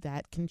eventually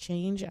that can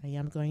change. I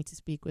am going to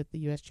speak with the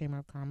U.S. Chamber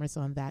of Commerce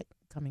on that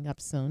coming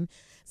up soon.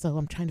 So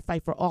I'm trying to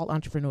fight for all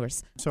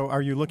entrepreneurs. So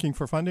are you looking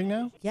for funding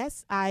now?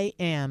 Yes, I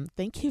am.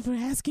 Thank you for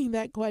asking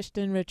that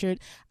question, Richard.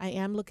 I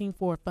am looking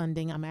for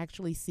funding. I'm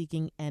actually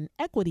seeking an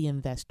equity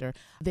investor.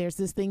 There's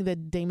this thing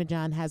that Damon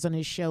John has on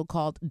his show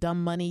called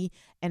Dumb Money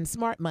and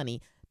Smart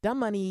Money. Dumb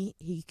money,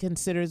 he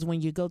considers when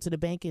you go to the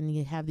bank and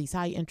you have these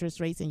high interest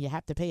rates and you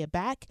have to pay it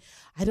back.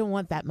 I don't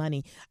want that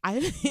money. I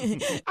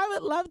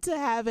would love to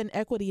have an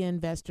equity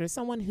investor,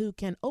 someone who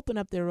can open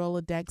up their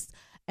Rolodex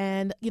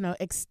and,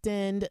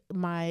 extend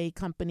my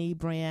company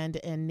brand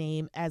and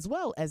name as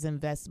well as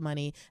invest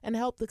money and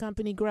help the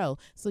company grow.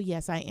 So,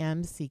 yes, I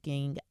am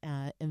seeking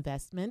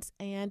investments,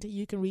 and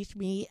you can reach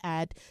me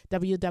at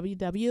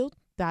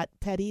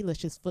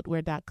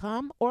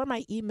www.pettylicious.footwear.com or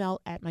my email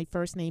at my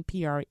first name,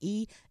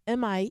 PREMISE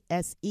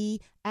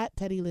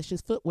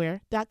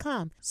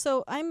 @pettylicious.footwear.com.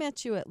 So I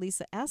met you at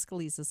Lisa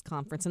Ascalise's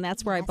conference, and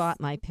that's where I bought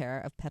my pair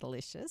of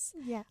Petalicious.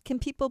 Yeah. Can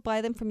people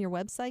buy them from your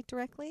website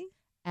directly?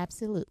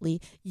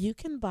 Absolutely. You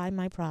can buy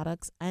my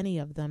products, any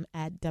of them,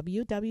 at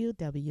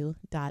www.petty,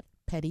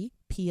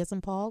 P as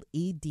in Paul,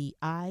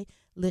 EDI,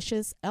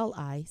 licious,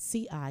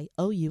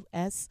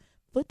 LICIOUS,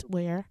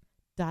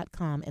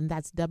 footwear.com, and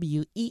that's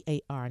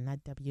WEAR, not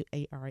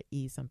WARE.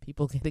 Some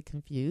people get it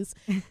confused.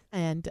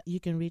 And you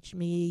can reach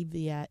me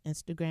via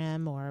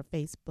Instagram or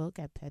Facebook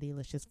at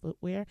Pettylicious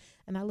Footwear,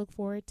 and I look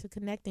forward to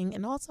connecting.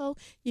 And also,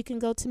 you can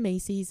go to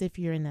Macy's if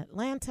you're in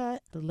Atlanta,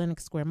 the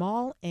Lenox Square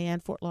Mall,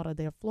 and Fort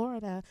Lauderdale,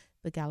 Florida,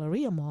 the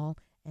Galleria Mall,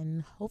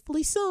 and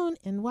hopefully soon,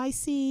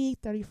 NYC,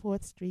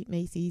 34th Street,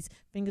 Macy's.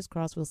 Fingers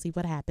crossed, we'll see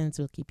what happens.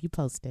 We'll keep you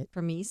posted.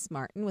 For me,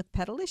 Martin with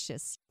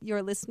Petalicious.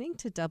 You're listening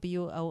to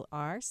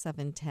WOR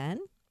 710,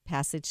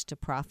 Passage to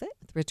Profit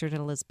with Richard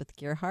and Elizabeth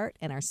Gearhart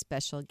and our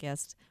special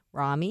guest,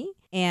 Rami.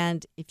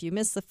 And if you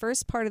missed the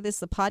first part of this,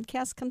 the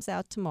podcast comes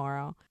out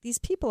tomorrow. These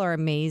people are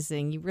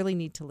amazing. You really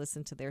need to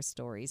listen to their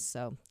stories.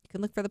 So you can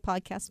look for the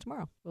podcast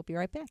tomorrow. We'll be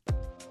right back.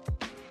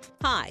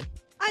 Hi,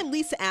 I'm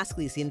Lisa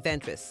Ascalise, the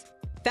inventress,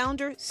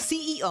 founder,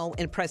 CEO,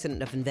 and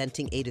president of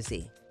Inventing A to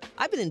Z.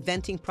 I've been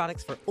inventing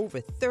products for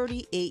over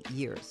 38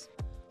 years.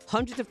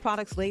 Hundreds of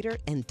products later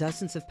and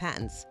dozens of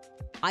patents.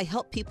 I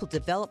help people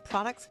develop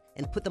products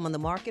and put them on the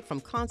market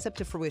from concept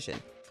to fruition.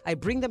 I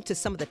bring them to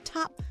some of the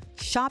top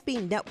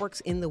shopping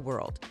networks in the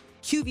world: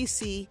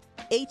 QVC,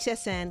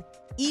 HSN,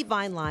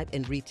 eVine Live,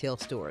 and retail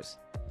stores.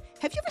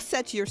 Have you ever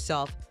said to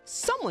yourself,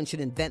 someone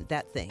should invent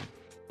that thing?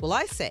 Well,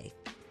 I say,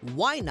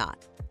 why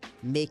not?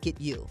 Make it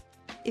you.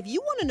 If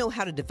you want to know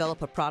how to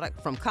develop a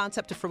product from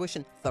concept to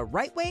fruition the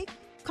right way,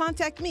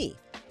 contact me,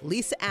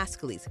 Lisa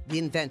Ascalise,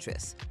 the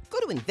inventress. Go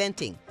to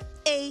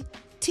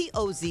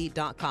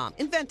inventingatoz.com,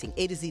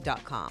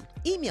 inventingatoz.com.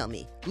 Email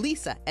me,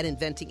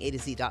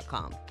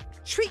 lisa@inventingatoz.com.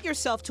 Treat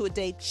yourself to a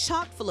day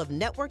chock full of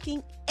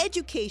networking,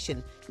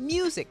 education,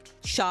 music,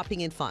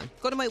 shopping, and fun.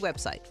 Go to my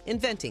website,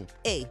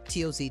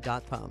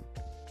 inventingatoz.com.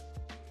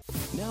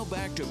 Now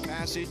back to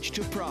Passage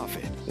to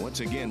Profit. Once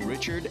again,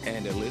 Richard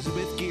and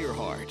Elizabeth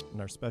Gearhart.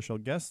 And our special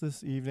guest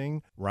this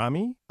evening,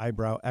 Rami,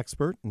 eyebrow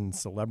expert and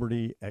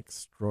celebrity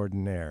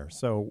extraordinaire.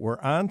 So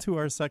we're on to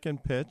our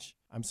second pitch.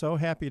 I'm so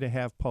happy to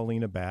have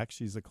Paulina back.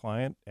 She's a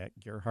client at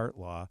Gearhart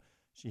Law.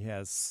 She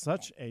has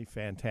such a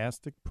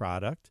fantastic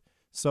product,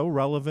 so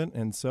relevant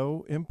and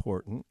so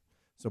important.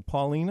 So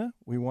Paulina,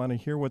 we want to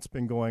hear what's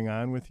been going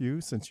on with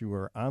you since you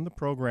were on the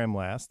program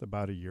last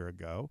about a year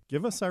ago.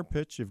 Give us our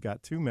pitch. You've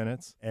got 2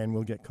 minutes, and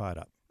we'll get caught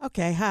up.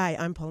 Okay, hi,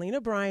 I'm Paulina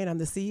Bryant. I'm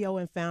the CEO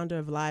and founder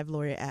of Live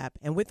Lawyer app.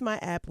 And with my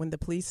app, when the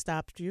police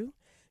stopped you,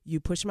 you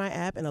push my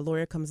app and a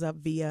lawyer comes up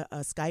via a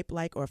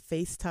Skype-like or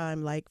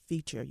FaceTime-like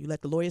feature. You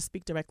let the lawyer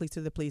speak directly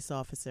to the police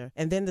officer.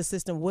 And then the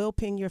system will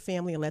ping your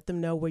family and let them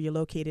know where you're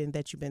located and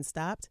that you've been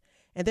stopped.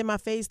 And then my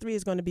phase 3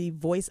 is going to be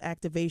voice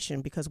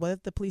activation, because what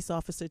if the police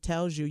officer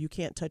tells you you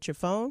can't touch your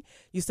phone?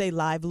 You say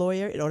Live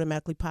Lawyer, it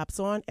automatically pops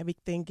on.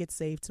 Everything gets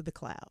saved to the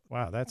cloud.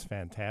 Wow, that's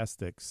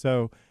fantastic.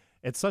 So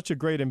it's such a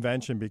great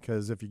invention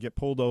because if you get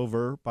pulled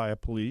over by a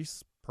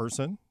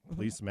policeman,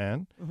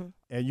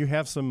 and you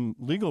have some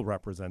legal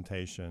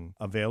representation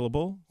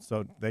available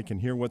so they can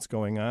hear what's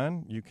going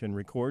on, you can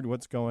record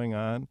what's going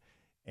on,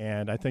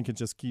 and I think it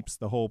just keeps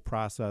the whole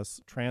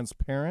process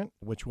transparent,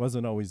 which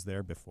wasn't always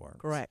there before.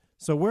 Correct.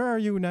 So where are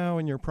you now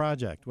in your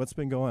project? What's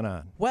been going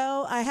on?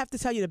 Well, I have to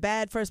tell you the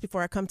bad first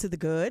before I come to the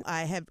good.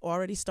 I have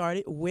already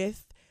started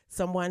with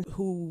someone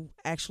who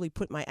actually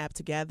put my app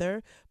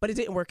together, but it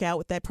didn't work out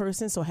with that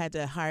person, so I had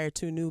to hire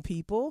 2 new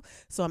people.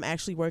 So I'm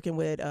actually working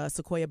with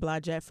Sequoia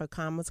Blodgett for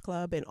Commerce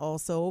Club and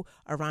also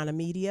Arana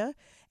Media,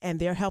 and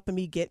they're helping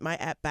me get my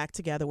app back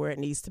together where it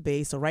needs to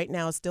be. So right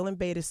now it's still in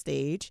beta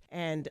stage,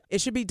 and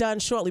it should be done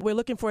shortly. We're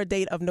looking for a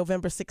date of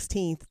November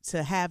 16th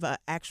to have an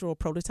actual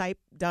prototype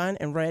done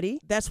and ready.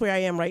 That's where I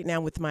am right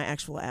now with my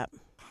actual app.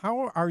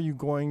 How are you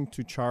going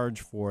to charge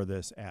for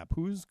this app?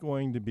 Who's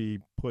going to be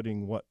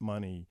putting what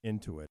money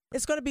into it?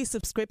 It's going to be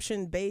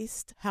subscription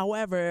based.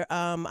 However,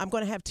 I'm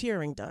going to have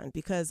tiering done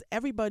because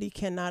everybody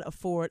cannot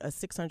afford a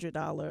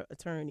 $600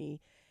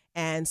 attorney.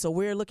 And so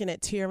we're looking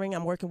at tiering.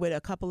 I'm working with a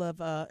couple of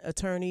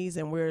attorneys,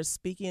 and we're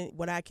speaking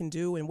what I can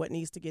do and what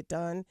needs to get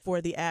done for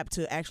the app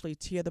to actually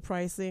tier the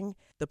pricing,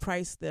 the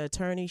price the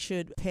attorney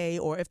should pay,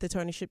 or if the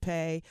attorney should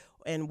pay,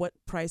 and what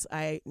price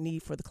I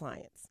need for the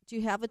clients. Do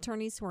you have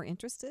attorneys who are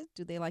interested?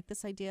 Do they like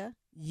this idea?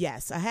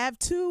 Yes, I have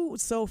 2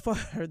 so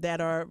far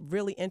that are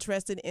really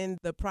interested in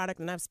the product,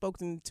 and I've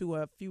spoken to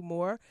a few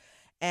more.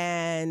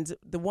 And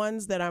the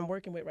ones that I'm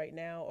working with right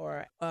now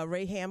are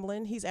Ray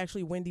Hamlin. He's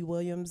actually Wendy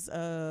Williams'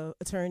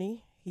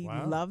 attorney. He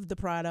loved the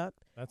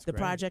product, the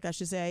project, I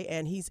should say,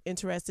 and he's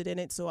interested in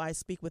it. So I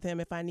speak with him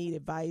if I need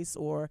advice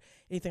or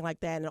anything like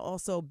that. And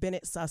also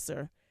Bennett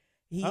Susser.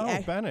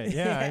 Bennett.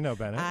 Yeah, I know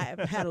Bennett. I've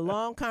had a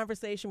long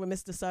conversation with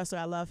Mr. Susser.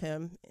 I love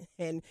him.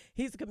 And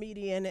he's a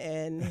comedian.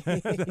 And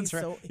That's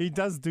right. He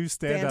does do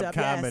stand-up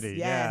comedy.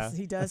 Yes,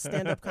 he does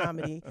stand-up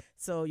comedy.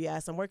 So,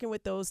 yes, I'm working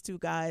with those 2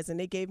 guys. And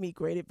they gave me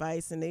great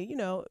advice. And they,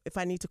 if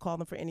I need to call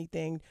them for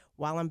anything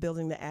while I'm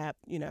building the app,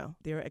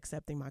 they're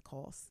accepting my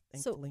calls,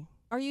 thankfully. So,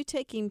 are you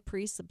taking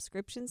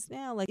pre-subscriptions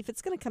now? Like if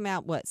it's going to come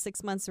out,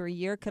 6 months or a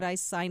year, could I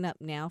sign up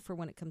now for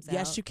when it comes out?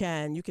 Yes, you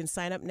can. You can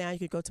sign up now. You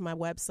can go to my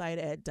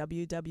website at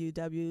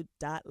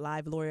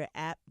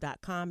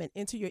www.livelawyerapp.com and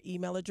enter your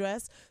email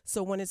address.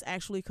 So when it's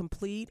actually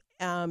complete,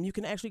 you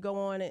can actually go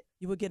on it.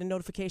 You will get a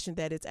notification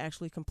that it's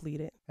actually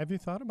completed. Have you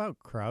thought about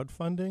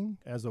crowdfunding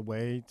as a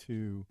way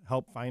to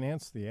help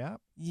finance the app?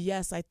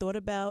 Yes, I thought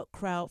about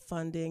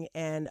crowdfunding,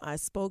 and I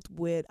spoke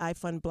with I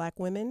Fund Black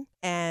Women,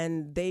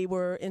 and they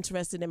were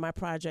interested in my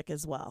project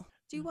as well.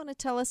 Do you want to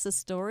tell us a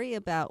story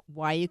about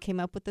why you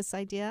came up with this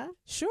idea?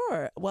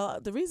 Sure.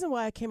 Well, the reason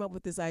why I came up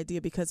with this idea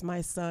because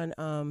my son,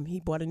 he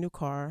bought a new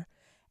car.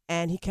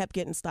 And he kept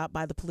getting stopped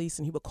by the police,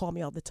 and he would call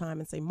me all the time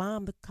and say,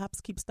 "Mom, the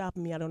cops keep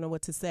stopping me. I don't know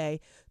what to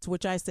say." To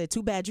which I said,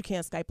 "Too bad you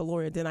can't Skype a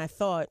lawyer." Then I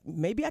thought,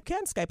 maybe I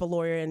can Skype a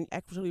lawyer and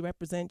actually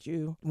represent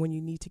you when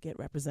you need to get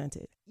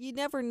represented. You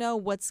never know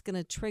what's going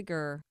to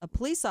trigger a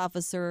police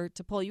officer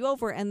to pull you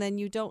over, and then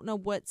you don't know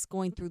what's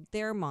going through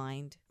their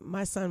mind.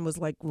 My son was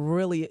like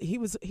really, he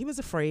was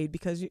afraid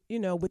because,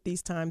 with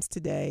these times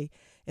today,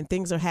 and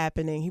things are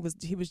happening. He was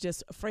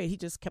just afraid. He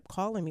just kept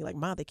calling me like,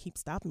 "Mom, they keep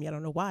stopping me. I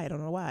don't know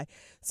why.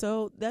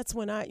 So that's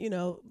when I,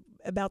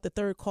 about the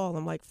 3rd call,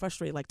 I'm like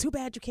frustrated, like, too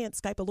bad you can't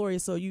Skype a lawyer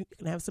so you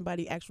can have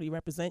somebody actually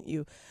represent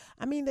you.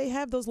 I mean, they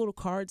have those little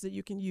cards that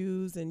you can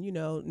use and,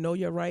 know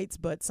your rights.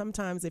 But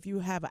sometimes if you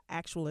have an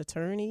actual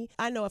attorney,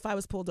 I know if I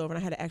was pulled over and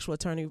I had an actual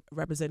attorney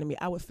representing me,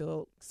 I would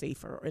feel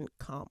safer and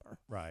calmer.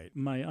 Right.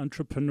 My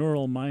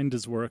entrepreneurial mind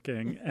is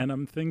working, and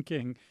I'm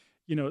thinking,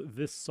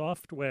 this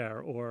software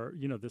or,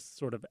 this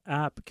sort of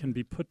app can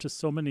be put to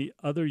so many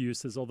other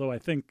uses, although I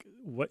think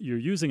what you're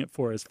using it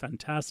for is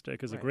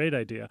fantastic, is a great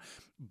idea.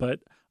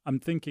 But I'm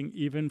thinking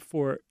even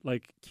for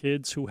like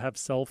kids who have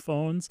cell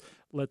phones,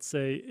 let's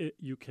say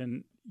you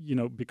can,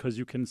 because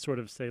you can sort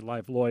of say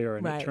live lawyer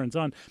and it turns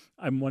on.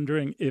 I'm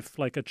wondering if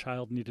like a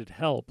child needed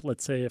help,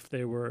 let's say if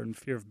they were in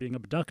fear of being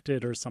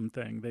abducted or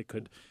something, they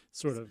could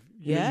sort of,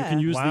 you can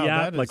use the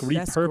app, like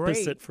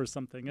repurpose it for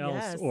something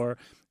else, or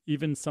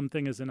even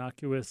something as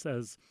innocuous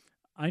as,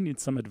 I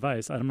need some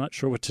advice. I'm not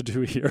sure what to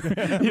do here.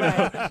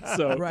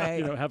 So,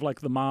 have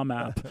like the mom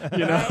app,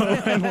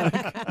 and like,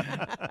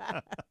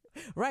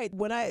 Right.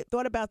 When I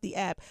thought about the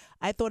app,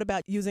 I thought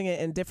about using it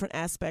in different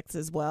aspects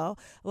as well,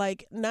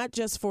 like not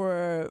just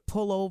for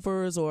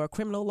pullovers or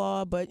criminal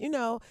law, but,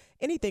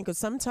 anything, because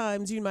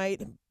sometimes you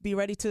might be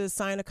ready to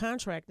sign a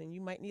contract and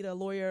you might need a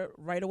lawyer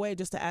right away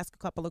just to ask a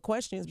couple of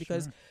questions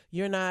because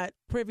you're not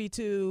privy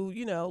to,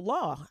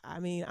 law.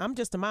 I mean, I'm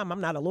just a mom. I'm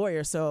not a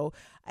lawyer. So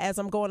as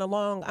I'm going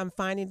along, I'm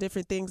finding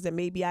different things that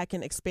maybe I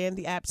can expand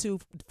the app to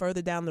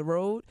further down the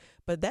road.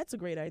 But that's a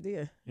great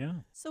idea. Yeah.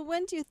 So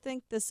when do you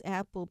think this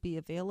app will be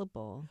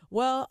available?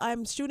 Well,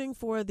 I'm shooting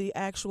for the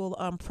actual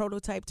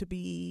prototype to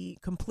be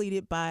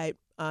completed by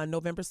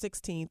November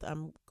 16th.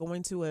 I'm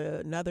going to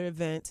another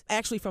event,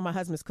 actually for my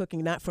husband's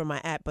cooking, not for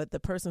my app, but the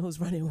person who's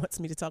running wants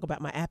me to talk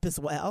about my app as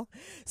well.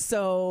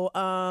 So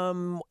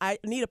I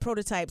need a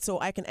prototype so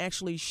I can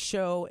actually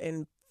show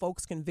and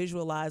folks can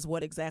visualize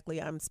what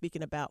exactly I'm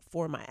speaking about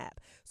for my app.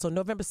 So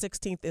November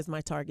 16th is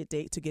my target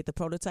date to get the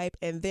prototype.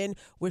 And then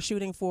we're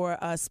shooting for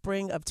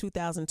spring of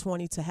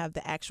 2020 to have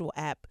the actual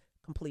app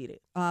completed.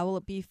 Will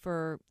it be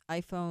for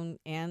iPhone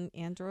and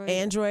Android?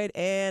 Android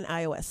and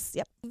iOS.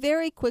 Yep.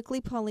 Very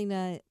quickly,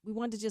 Paulina, we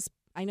wanted to just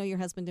I know your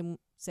husband didn't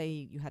say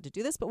you had to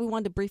do this, but we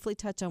wanted to briefly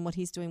touch on what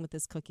he's doing with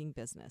his cooking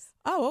business.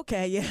 Oh,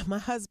 okay. Yeah. My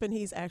husband,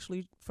 he's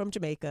actually from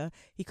Jamaica.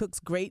 He cooks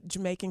great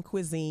Jamaican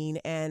cuisine.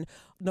 And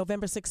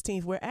November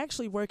 16th, we're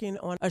actually working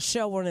on a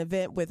show or an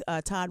event with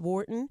Todd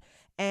Wharton.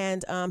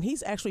 And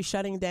he's actually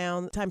shutting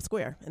down Times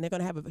Square, and they're going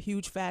to have a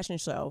huge fashion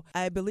show.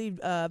 I believe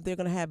they're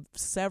going to have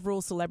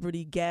several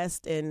celebrity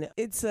guests, and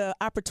it's an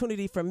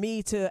opportunity for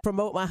me to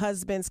promote my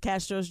husband's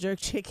Castro's Jerk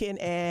Chicken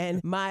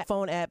and my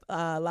phone app,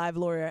 Live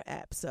Lawyer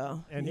app.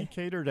 So, and he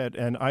catered at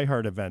an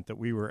iHeart event that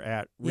we were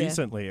at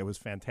recently. It was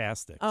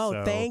fantastic. Oh,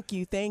 so, thank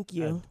you.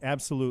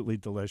 Absolutely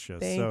delicious.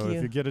 Thank you.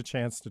 If you get a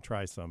chance to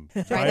try some,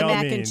 Try by the all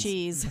mac and means.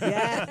 cheese.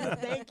 Yeah,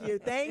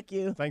 thank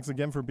you. Thanks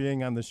again for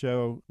being on the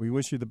show. We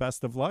wish you the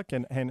best of luck.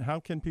 And how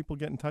can people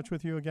get in touch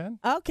with you again?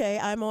 Okay,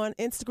 I'm on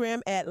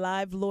Instagram at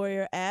Live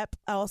Lawyer App.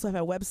 I also have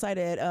a website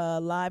at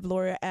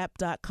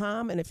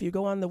livelawyer.app.com. And if you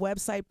go on the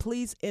website,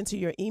 please enter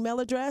your email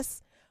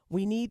address.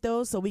 We need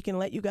those so we can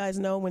let you guys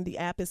know when the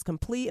app is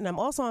complete. And I'm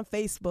also on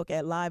Facebook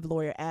at Live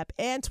Lawyer App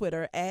and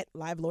Twitter at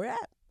Live Lawyer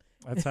App.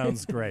 That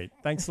sounds great.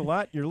 Thanks a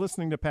lot. You're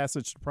listening to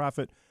Passage to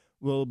Profit.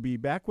 We'll be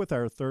back with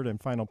our third and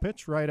final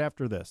pitch right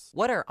after this.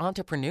 What are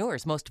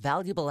entrepreneurs' most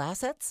valuable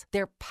assets?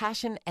 Their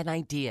passion and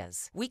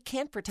ideas. We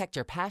can't protect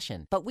your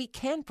passion, but we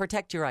can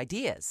protect your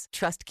ideas.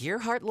 Trust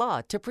Gearhart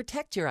Law to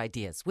protect your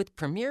ideas with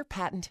premier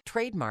patent,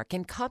 trademark,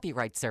 and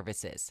copyright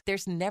services.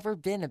 There's never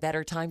been a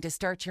better time to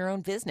start your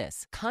own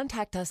business.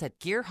 Contact us at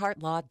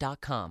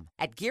GearhartLaw.com.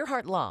 At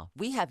Gearhart Law,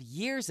 we have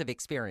years of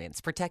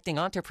experience protecting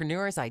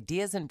entrepreneurs'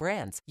 ideas and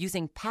brands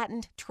using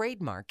patent,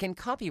 trademark, and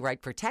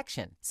copyright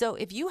protection. So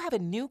if you have a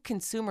new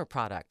consumer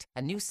product,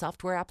 a new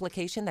software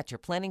application that you're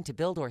planning to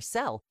build or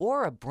sell,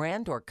 or a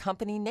brand or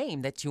company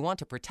name that you want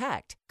to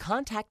protect,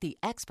 contact the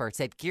experts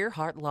at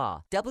Gearhart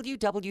Law.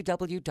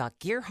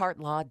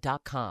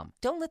 www.gearhartlaw.com.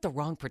 Don't let the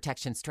wrong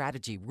protection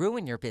strategy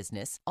ruin your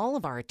business. All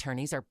of our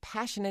attorneys are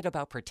passionate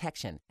about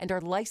protection and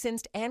are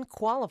licensed and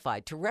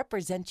qualified to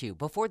represent you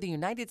before the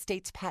United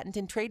States Patent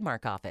and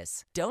Trademark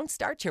Office. Don't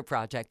start your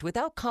project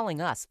without calling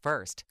us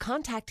first.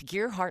 Contact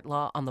Gearhart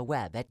Law on the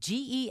web at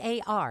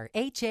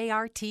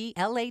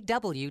GearhartLaw.com.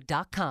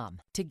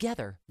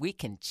 Together, we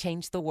can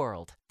change the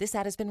world. This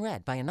ad has been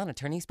read by a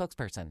non-attorney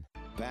spokesperson.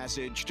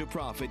 Passage to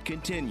Profit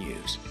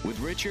continues with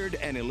Richard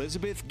and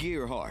Elizabeth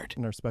Gearhart.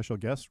 And our special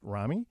guest,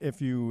 Rami.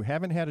 If you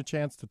haven't had a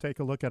chance to take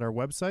a look at our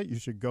website, you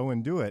should go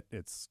and do it.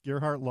 It's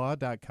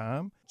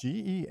GearhartLaw.com,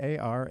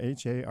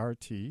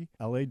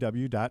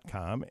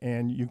 GearhartLaw.com,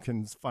 and you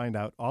can find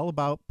out all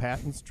about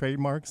patents,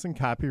 trademarks, and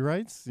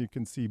copyrights. You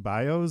can see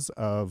bios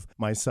of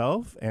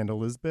myself and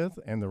Elizabeth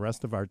and the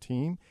rest of our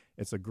team.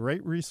 It's a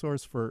great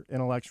resource for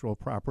intellectual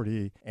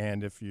property,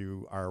 and if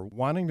you are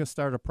wanting to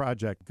start a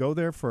project, go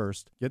there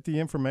first, get the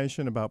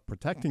information about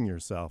protecting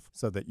yourself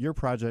so that your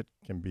project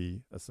can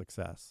be a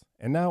success.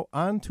 And now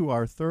on to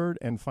our third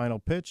and final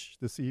pitch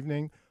this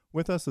evening.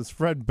 With us is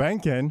Fred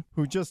Benkin,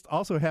 who just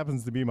also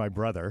happens to be my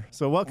brother.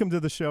 So welcome to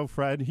the show,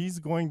 Fred. He's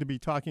going to be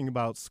talking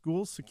about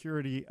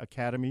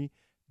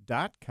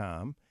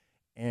SchoolSecurityAcademy.com,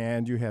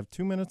 and you have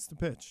 2 minutes to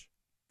pitch.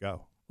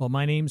 Go. Well,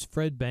 my name's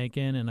Fred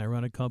Benkin, and I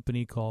run a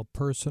company called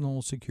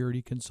Personal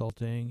Security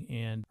Consulting,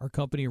 and our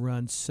company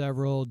runs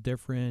several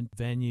different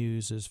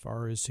venues as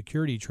far as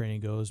security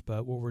training goes,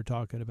 but what we're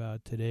talking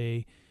about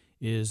today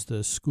is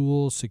the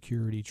school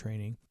security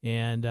training.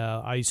 And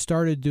I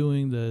started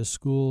doing the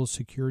school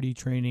security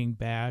training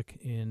back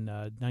in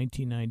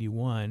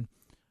 1991,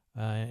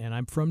 and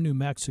I'm from New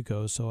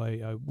Mexico, so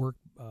I work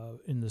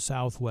in the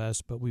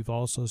Southwest, but we've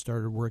also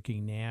started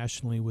working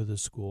nationally with the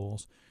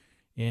schools.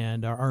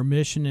 And our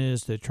mission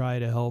is to try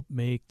to help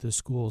make the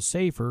schools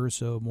safer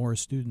so more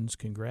students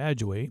can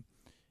graduate,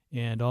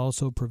 and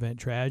also prevent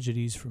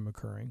tragedies from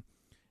occurring,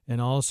 and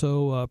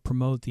also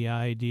promote the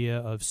idea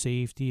of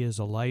safety as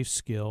a life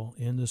skill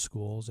in the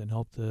schools and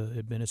help the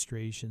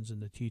administrations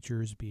and the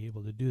teachers be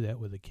able to do that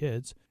with the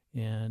kids.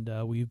 And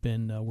we've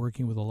been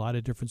working with a lot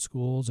of different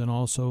schools and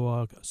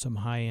also some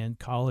high-end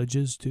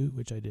colleges too,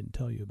 which I didn't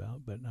tell you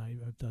about, but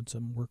I've done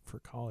some work for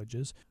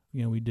colleges.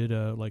 You know, we did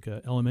a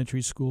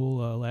elementary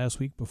school last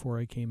week before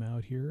I came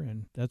out here,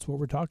 and that's what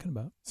we're talking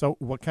about. So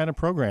what kind of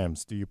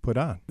programs do you put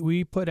on?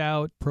 We put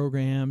out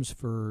programs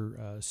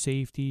for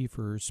safety,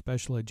 for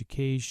special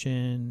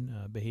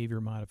education,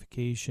 behavior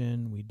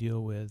modification. We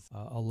deal with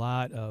a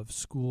lot of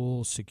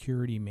school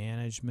security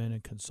management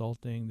and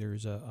consulting.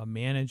 There's a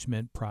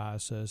management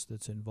process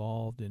that's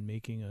involved in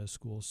making a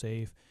school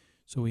safe.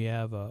 So we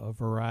have a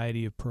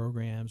variety of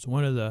programs.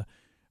 One of the,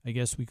 I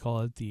guess we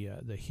call it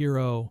the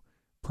hero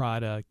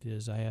product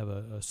is I have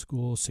a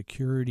school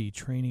security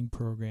training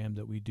program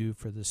that we do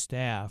for the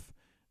staff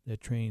that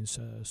trains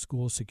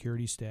school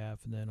security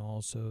staff, and then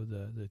also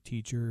the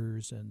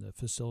teachers and the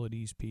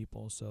facilities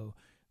people, so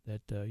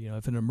that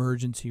if an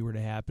emergency were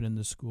to happen in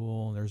the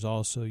school, and there's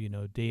also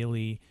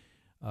daily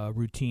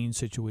routine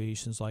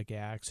situations like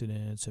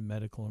accidents and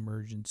medical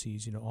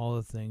emergencies, all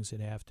the things that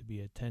have to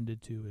be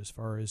attended to as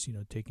far as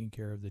taking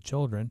care of the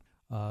children.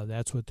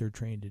 That's what they're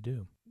trained to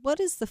do. What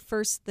is the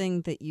first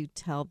thing that you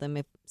tell them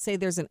if, say,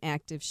 there's an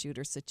active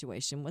shooter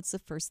situation? What's the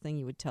first thing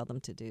you would tell them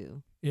to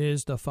do?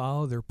 Is to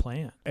follow their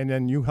plan. And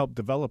then you help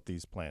develop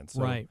these plans.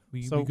 So, Right.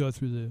 We go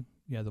through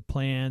the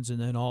plans, and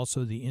then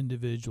also the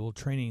individual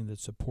training that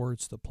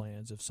supports the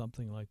plans if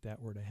something like that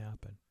were to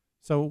happen.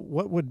 So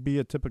what would be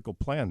a typical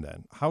plan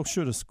then? How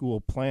should a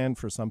school plan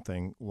for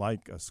something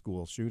like a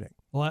school shooting?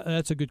 Well,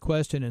 that's a good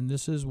question, and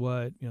this is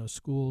what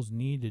schools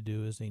need to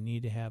do is they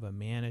need to have a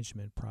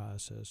management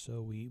process.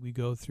 So we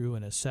go through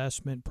an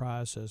assessment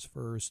process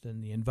first,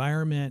 and the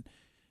environment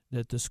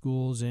that the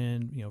school's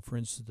in, for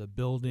instance, the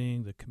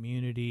building, the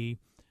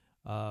community,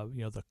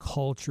 the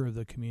culture of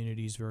the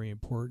community is very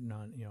important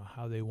on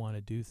how they want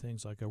to do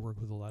things. Like I work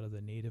with a lot of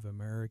the Native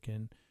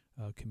American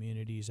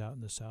communities out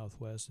in the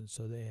Southwest, and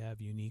so they have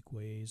unique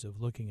ways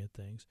of looking at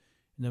things.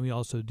 And then we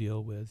also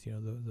deal with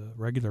the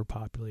regular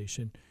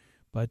population.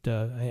 But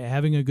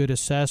having a good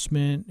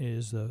assessment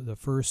is the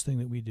first thing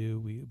that we do.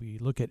 We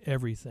look at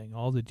everything,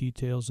 all the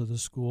details of the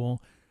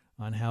school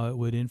on how it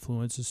would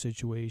influence the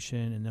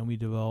situation, and then we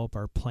develop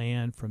our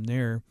plan from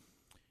there.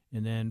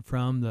 And then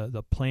from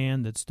the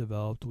plan that's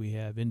developed, we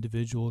have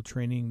individual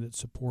training that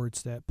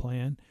supports that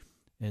plan.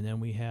 And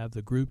then we have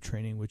the group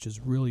training, which is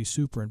really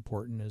super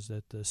important, is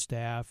that the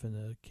staff and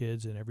the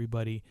kids and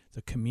everybody,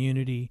 the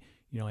community,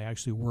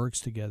 actually works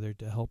together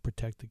to help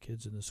protect the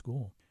kids in the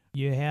school.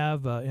 You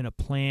have in a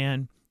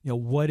plan,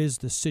 what is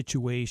the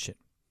situation?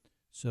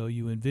 So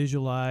you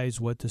visualize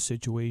what the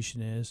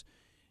situation is.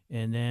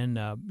 And then,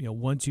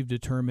 once you've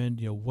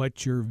determined,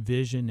 what your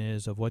vision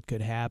is of what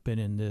could happen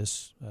in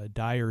this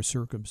dire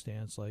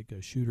circumstance, like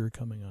a shooter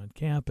coming on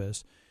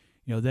campus,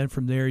 then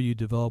from there you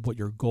develop what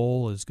your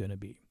goal is going to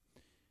be.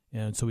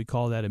 And so we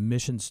call that a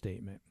mission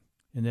statement.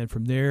 And then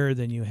from there,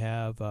 then you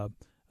have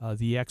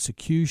the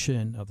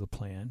execution of the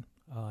plan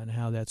and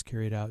how that's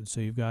carried out. And so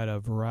you've got a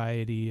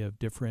variety of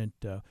different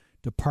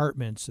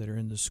departments that are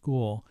in the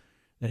school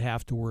that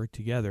have to work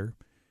together.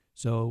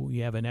 So we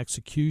have an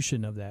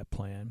execution of that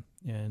plan,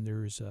 and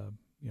there's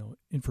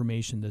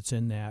information that's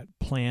in that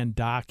plan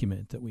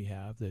document that we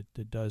have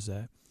that does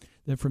that.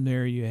 Then from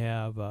there you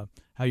have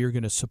how you're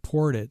going to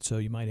support it. So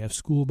you might have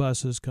school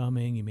buses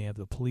coming, you may have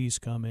the police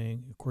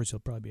coming. Of course, you'll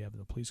probably have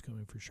the police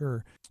coming for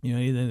sure.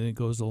 Anything that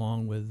goes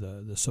along with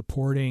the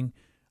supporting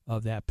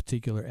of that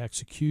particular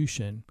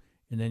execution.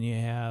 And then you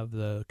have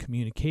the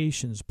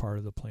communications part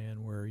of the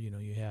plan where,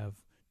 you have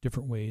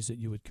different ways that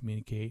you would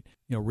communicate,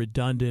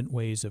 redundant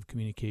ways of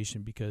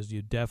communication, because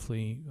you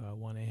definitely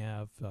want to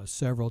have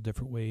several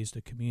different ways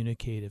to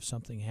communicate if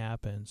something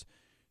happens.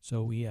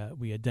 So we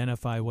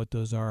identify what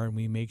those are, and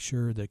we make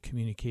sure that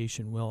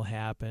communication will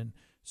happen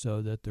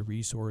so that the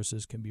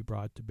resources can be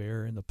brought to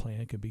bear and the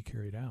plan can be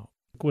carried out.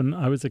 When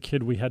I was a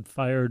kid, we had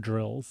fire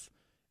drills,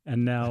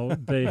 and now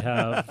they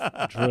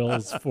have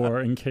drills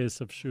for in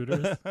case of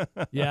shooters.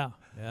 Yeah.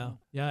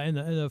 And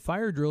the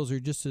fire drills are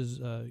just as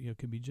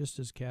can be just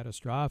as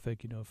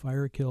catastrophic.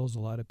 Fire kills a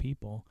lot of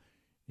people,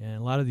 and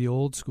a lot of the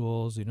old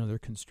schools, they're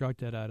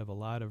constructed out of a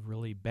lot of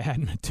really bad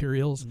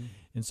materials,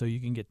 and so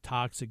you can get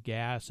toxic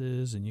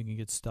gases and you can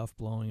get stuff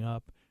blowing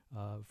up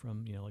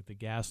from like the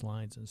gas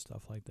lines and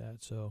stuff like that.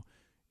 So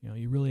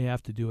you really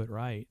have to do it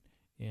right,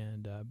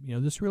 and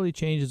this really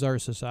changes our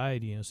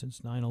society.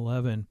 Since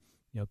 9/11.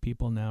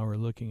 People now are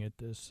looking at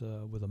this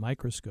with a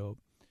microscope,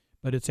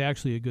 but it's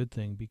actually a good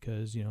thing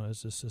because,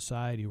 as a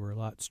society, we're a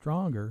lot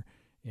stronger,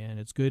 and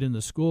it's good in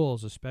the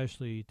schools,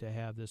 especially to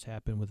have this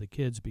happen with the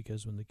kids,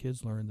 because when the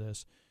kids learn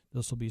this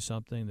will be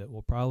something that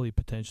will probably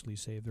potentially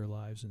save their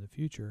lives in the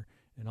future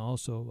and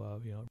also,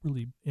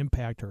 really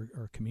impact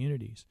our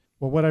communities.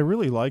 Well, what I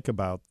really like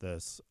about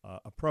this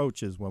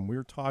approach is when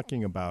we're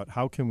talking about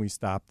how can we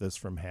stop this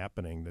from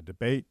happening, the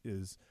debate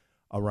is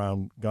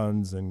around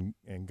guns and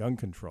gun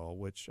control,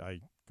 which I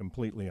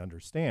completely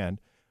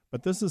understand.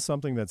 But this is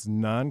something that's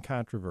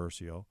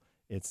non-controversial.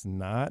 It's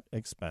not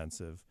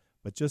expensive.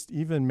 But just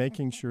even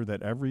making sure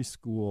that every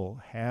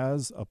school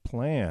has a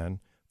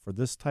plan for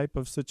this type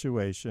of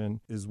situation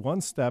is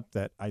one step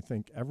that I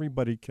think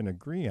everybody can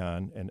agree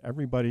on and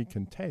everybody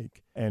can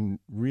take and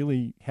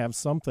really have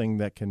something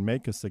that can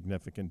make a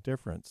significant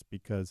difference.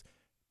 Because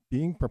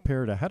being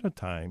prepared ahead of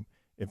time,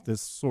 if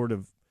this sort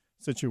of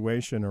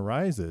situation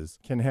arises,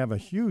 can have a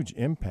huge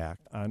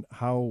impact on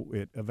how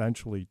it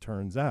eventually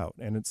turns out.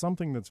 And it's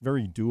something that's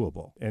very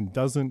doable and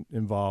doesn't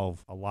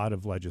involve a lot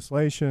of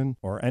legislation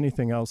or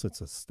anything else.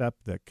 It's a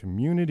step that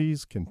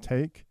communities can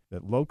take,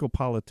 that local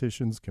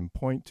politicians can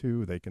point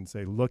to. They can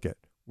say, look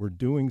we're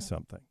doing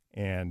something.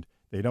 And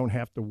they don't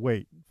have to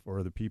wait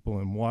for the people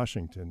in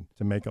Washington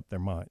to make up their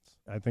minds.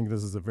 I think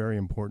this is a very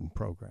important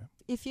program.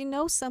 If you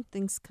know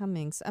something's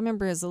coming, so I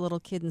remember as a little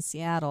kid in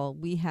Seattle,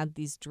 we had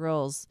these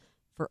drills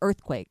for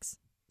earthquakes.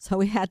 So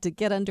we had to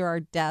get under our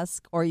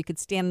desk, or you could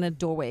stand in a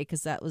doorway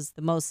because that was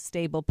the most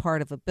stable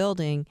part of a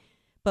building.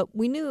 But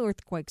we knew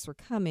earthquakes were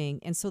coming.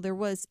 And so there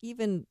was,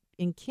 even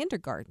in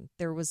kindergarten,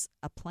 there was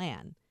a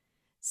plan.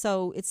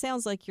 So it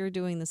sounds like you're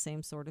doing the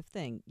same sort of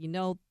thing.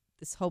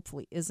 This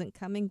hopefully isn't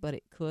coming, but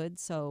it could.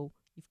 So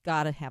you've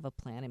got to have a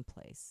plan in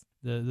place.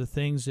 the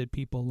things that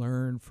people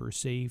learn for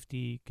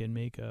safety can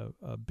make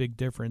a big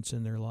difference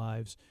in their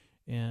lives.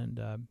 And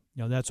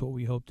that's what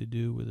we hope to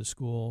do with the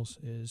schools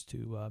is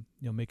to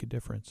make a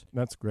difference.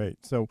 That's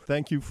great. So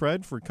thank you,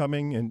 Fred, for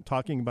coming and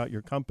talking about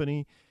your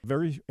company.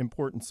 Very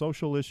important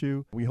social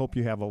issue. We hope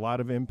you have a lot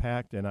of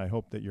impact, and I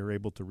hope that you're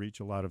able to reach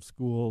a lot of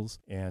schools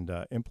and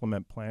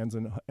implement plans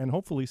and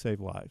hopefully save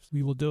lives.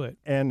 We will do it.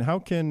 And how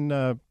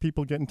can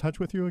people get in touch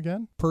with you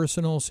again?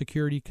 Personal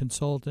Security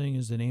Consulting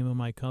is the name of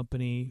my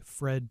company.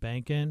 Fred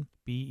Benken,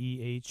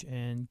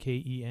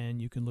 Behnken.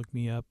 You can look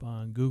me up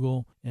on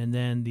Google. And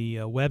then the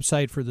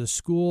website for the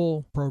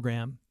school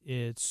program,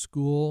 it's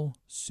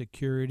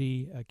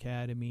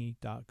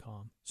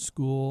schoolsecurityacademy.com.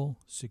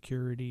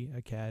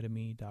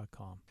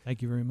 Schoolsecurityacademy.com.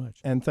 Thank you very much.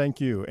 And thank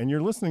you. And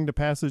you're listening to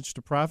Passage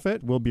to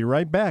Profit. We'll be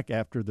right back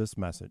after this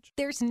message.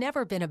 There's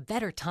never been a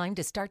better time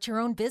to start your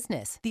own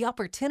business. The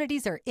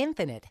opportunities are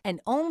infinite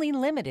and only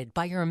limited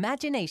by your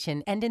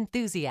imagination and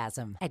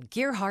enthusiasm. At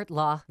Gearhart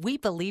Law, we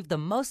believe the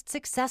most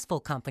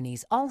successful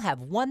companies all have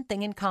one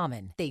thing in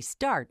common. They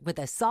start with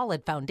a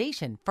solid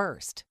foundation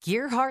first.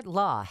 Gearhart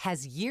Law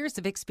has years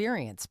of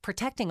experience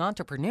protecting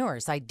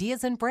entrepreneurs,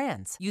 ideas, and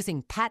brands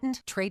using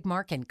patent,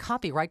 trademark, and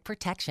copyright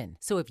protection.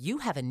 So if you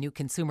have a new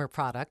consumer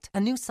product, a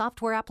new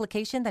software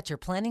application that you're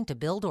planning to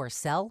build or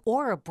sell,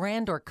 or a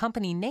brand or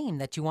company name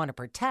that you want to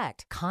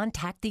protect,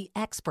 contact the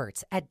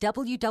experts at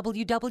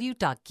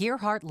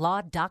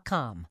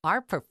www.gearhartlaw.com.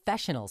 Our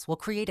professionals will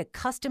create a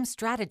custom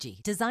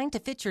strategy designed to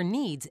fit your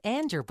needs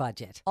and your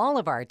budget. All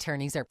of our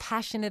attorneys are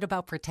passionate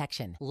about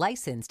protection,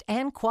 licensed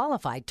and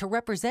qualified to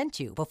represent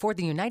you before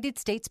the United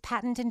States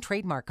Patent and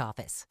Trademark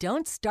Office.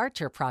 Don't start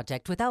your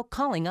project without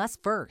calling us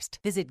first.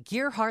 Visit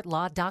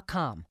GearhartLaw.com.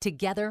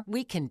 Together,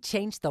 we can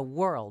change the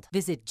world.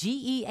 Visit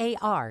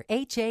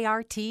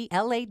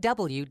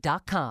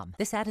GearhartLaw.com.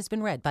 This ad has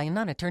been read by a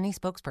non-attorney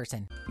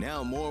spokesperson.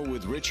 Now more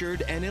with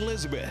Richard and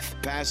Elizabeth.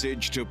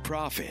 Passage to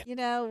Profit. You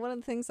know, one of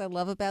the things I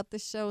love about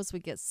this show is we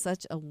get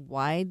such a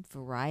wide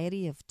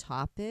variety of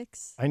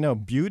topics. I know,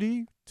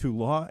 beauty to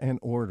law and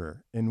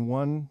order in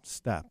one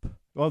step.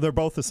 Well, they're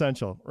both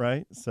essential,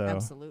 right? So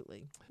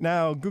Absolutely.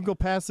 Now, Google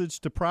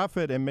Passage to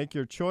Profit and make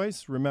your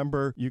choice.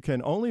 Remember, you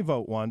can only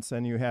vote once,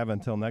 and you have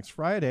until next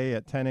Friday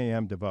at 10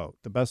 a.m. to vote.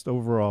 The best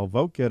overall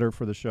vote getter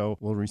for the show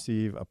will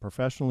receive a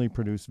professionally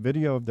produced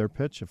video of their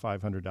pitch, a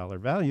 $500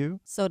 value.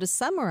 So to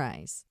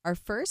summarize, our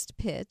first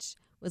pitch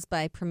was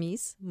by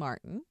Premise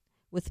Martin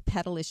with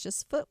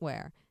Pedalicious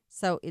Footwear.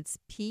 So it's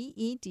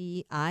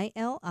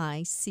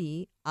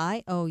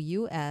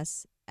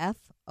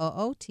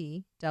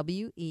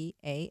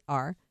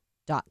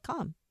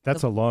PEDILICIOUSFOOTWEAR.com.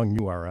 That's a long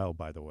URL,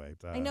 by the way.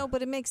 I know,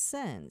 but it makes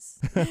sense.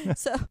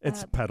 So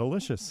it's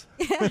pedalicious.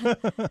 Yeah.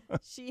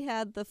 She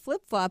had the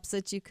flip-flops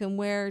that you can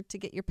wear to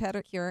get your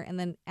pedicure and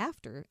then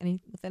after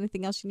with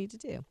anything else you need to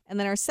do. And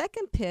then our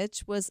second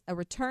pitch was a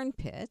return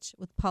pitch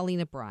with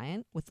Paulina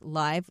Bryant with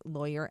Live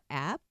Lawyer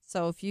app.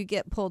 So if you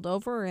get pulled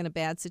over or in a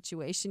bad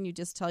situation, you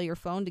just tell your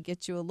phone to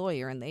get you a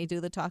lawyer and they do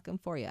the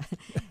talking for you.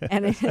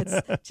 And it's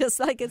just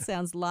like it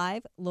sounds,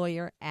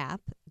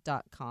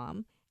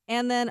 liveLawyerApp.com.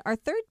 And then our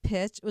third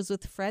pitch was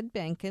with Fred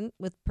Benken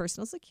with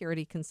Personal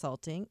Security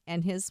Consulting,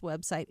 and his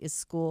website is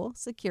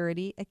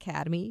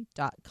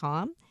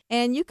schoolsecurityacademy.com.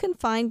 And you can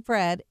find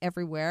Fred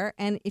everywhere.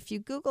 And if you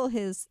Google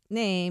his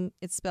name,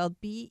 it's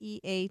spelled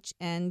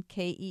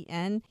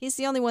Behnken. He's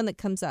the only one that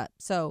comes up.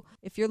 So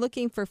if you're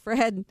looking for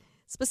Fred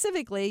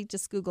specifically,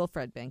 just Google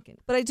Fred Benken.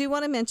 But I do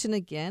want to mention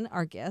again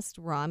our guest,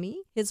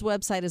 Rami. His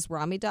website is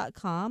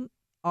rami.com,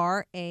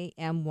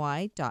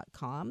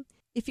 RAMY.com.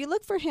 If you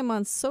look for him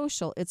on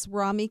social, it's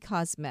Rami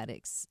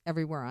Cosmetics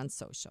everywhere on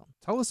social.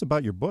 Tell us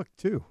about your book,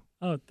 too.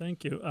 Oh,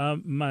 thank you.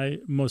 My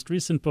most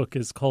recent book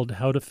is called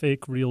How to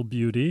Fake Real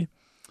Beauty.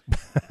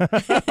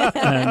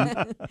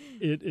 And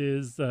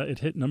it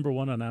hit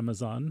 #1 on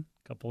Amazon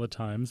a couple of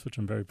times, which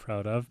I'm very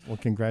proud of. Well,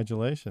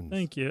 congratulations.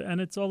 Thank you. And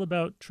it's all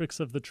about tricks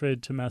of the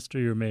trade to master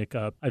your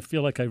makeup. I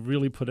feel like I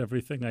really put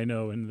everything I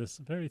know in this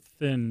very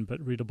thin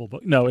but readable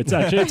book. No, it's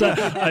actually,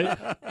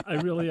 I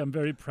really am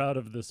very proud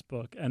of this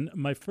book. And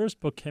my first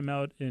book came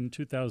out in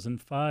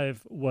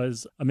 2005,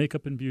 was a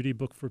makeup and beauty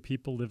book for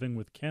people living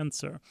with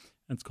cancer.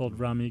 It's called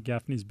Rami,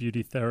 Gafni's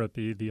Beauty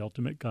Therapy, the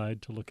ultimate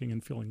guide to looking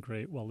and feeling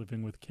great while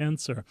living with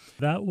cancer.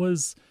 That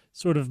was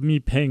sort of me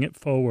paying it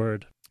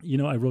forward. You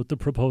know, I wrote the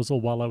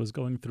proposal while I was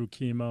going through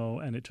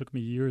chemo, and it took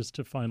me years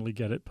to finally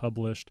get it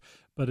published,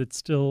 but it's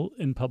still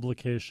in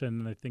publication,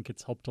 and I think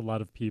it's helped a lot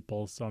of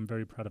people, so I'm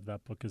very proud of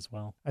that book as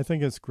well. I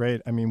think it's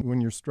great. I mean, when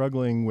you're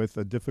struggling with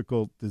a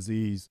difficult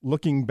disease,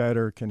 looking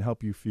better can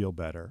help you feel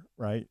better,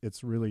 right?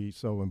 It's really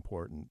so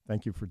important.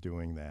 Thank you for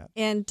doing that.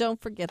 And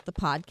don't forget, the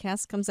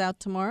podcast comes out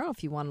tomorrow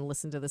if you want to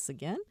listen to this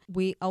again.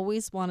 We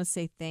always want to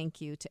say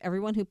thank you to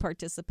everyone who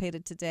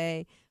participated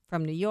today,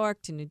 from New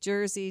York to New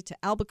Jersey to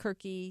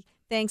Albuquerque.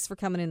 Thanks for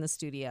coming in the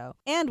studio.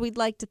 And we'd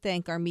like to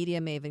thank our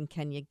media maven,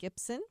 Kenya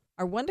Gibson,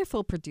 our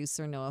wonderful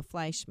producer, Noah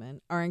Fleischman,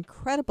 our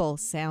incredible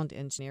sound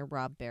engineer,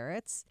 Rob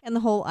Barretts, and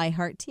the whole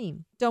iHeart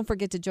team. Don't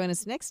forget to join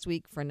us next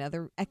week for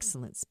another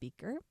excellent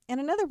speaker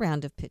and another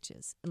round of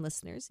pitches. And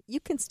listeners,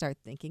 you can start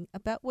thinking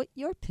about what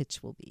your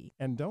pitch will be.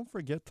 And don't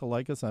forget to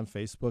like us on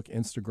Facebook,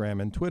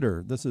 Instagram, and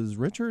Twitter. This is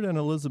Richard and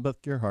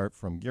Elizabeth Gearhart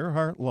from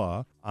Gearhart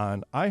Law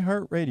on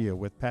iHeartRadio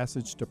with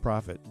Passage to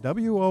Profit,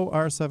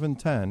 WOR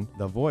 710,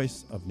 the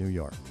voice of New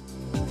York.